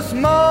 جز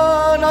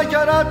من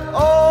اگرت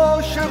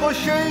عاشق و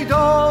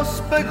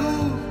شیداست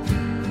بگو،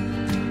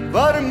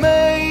 ور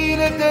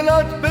میل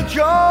دلت به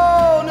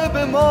جانب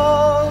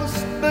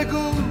ماست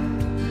بگو،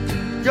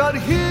 گر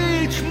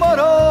هیچ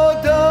مرا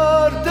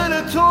در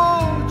دل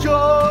تو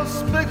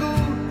جاست بگو،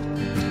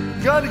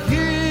 گر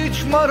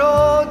هیچ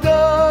مرا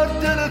در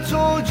دل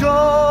تو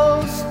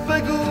جاست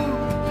بگو،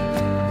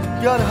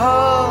 گر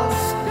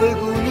هست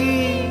بگو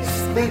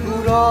نیست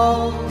بگو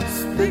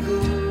راست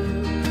بگو،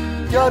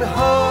 گر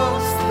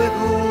هست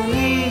بگو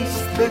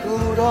نیست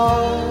بگو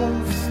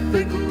راست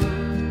بگو.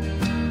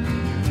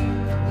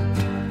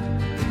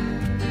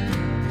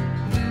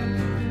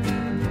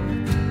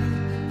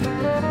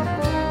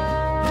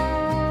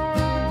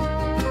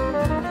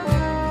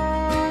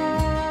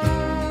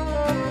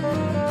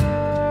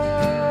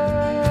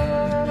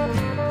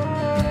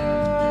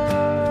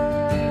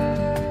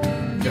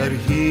 گر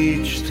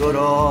هیچ تو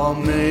را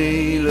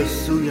میل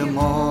سوی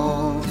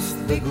ماست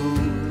بگو،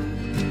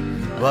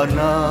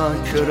 ورنه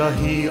که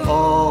رهی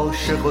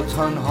عاشق و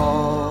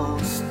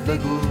تنهاست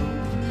بگو،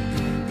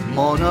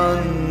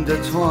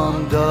 مانند تو هم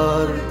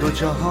در دو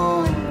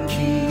جهان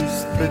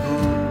کیست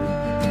بگو،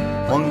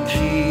 آن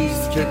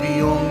کیست که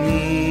بی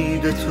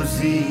امید تو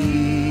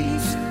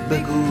زیست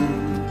بگو،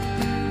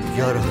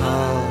 گر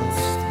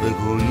هست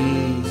بگو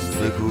نیست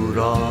بگو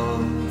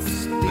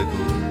راست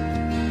بگو،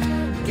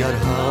 گر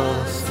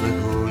هست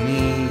بگو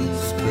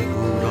نیست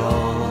بگو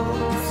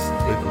راست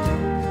بگو.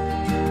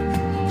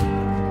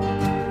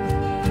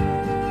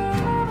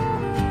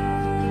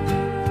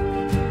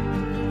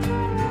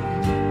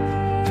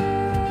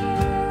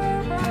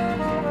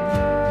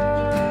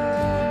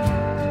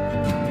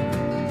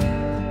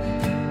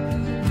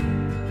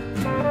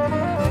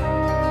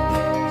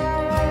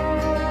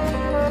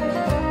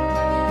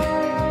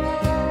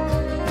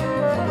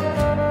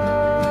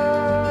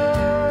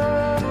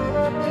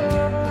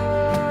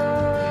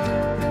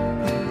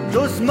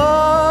 جز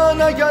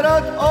من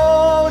اگرت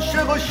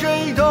عاشق و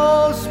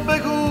شیداست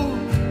بگو،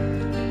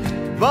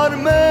 ور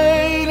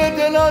میل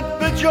دلت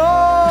به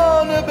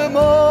جانب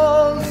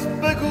ماست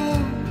بگو،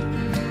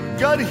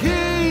 گر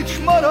هیچ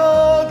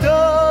مرا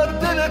در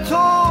دل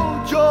تو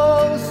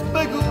جاست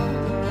بگو،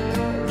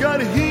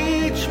 گر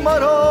هیچ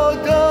مرا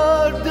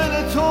در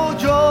دل تو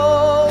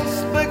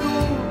جاست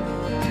بگو،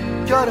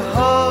 گر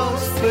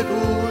هست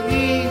بگو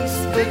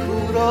نیست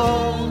بگو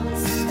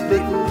راست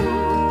بگو،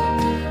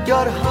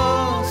 گر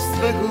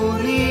هست بگو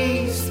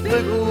نیست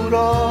بگو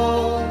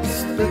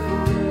راست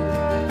بگو،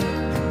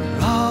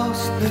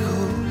 راست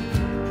بگو،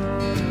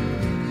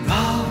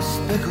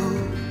 راست بگو.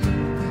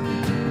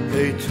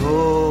 ای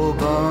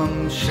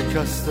توبم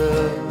شکسته،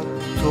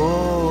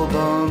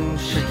 توبم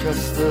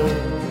شکسته،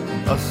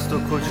 از تو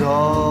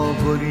کجا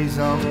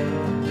گریزم،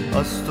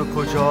 از تو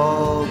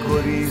کجا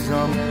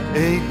گریزم،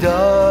 ای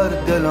در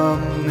دلم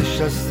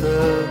نشسته،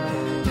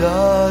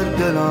 در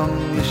دلم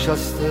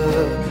نشسته،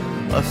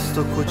 از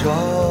تو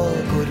کجا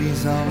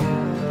گریزم،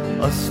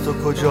 از تو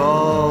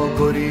کجا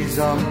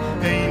گریزم،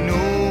 ای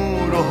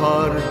نور و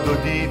هر دو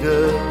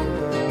دیده،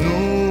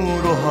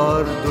 نور و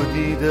هر دو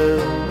دیده،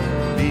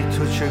 بی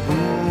تو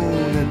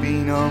چگونه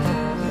بینم،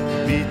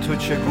 بی تو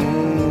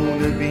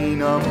چگونه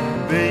بینم،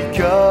 بی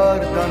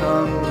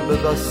گردنم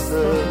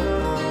ببسته،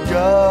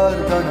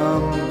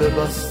 گردنم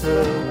ببسته،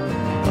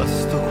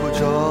 از تو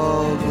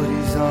کجا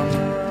گریزم،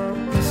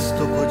 از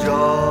تو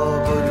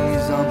کجا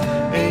گریزم،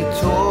 ای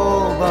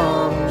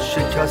توبم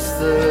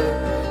شکسته،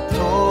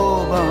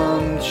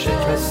 توبم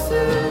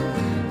شکسته،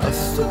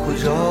 از تو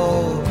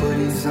کجا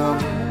گریزم،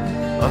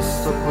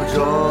 از تو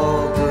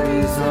کجا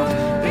گریزم،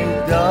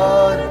 ای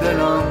در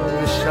دلم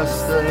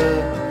نشسته،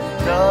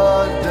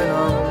 در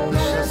دلم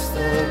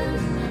نشسته،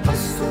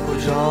 از تو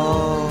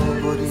کجا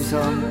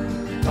گریزم،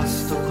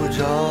 از تو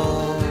کجا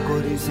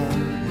گریزم.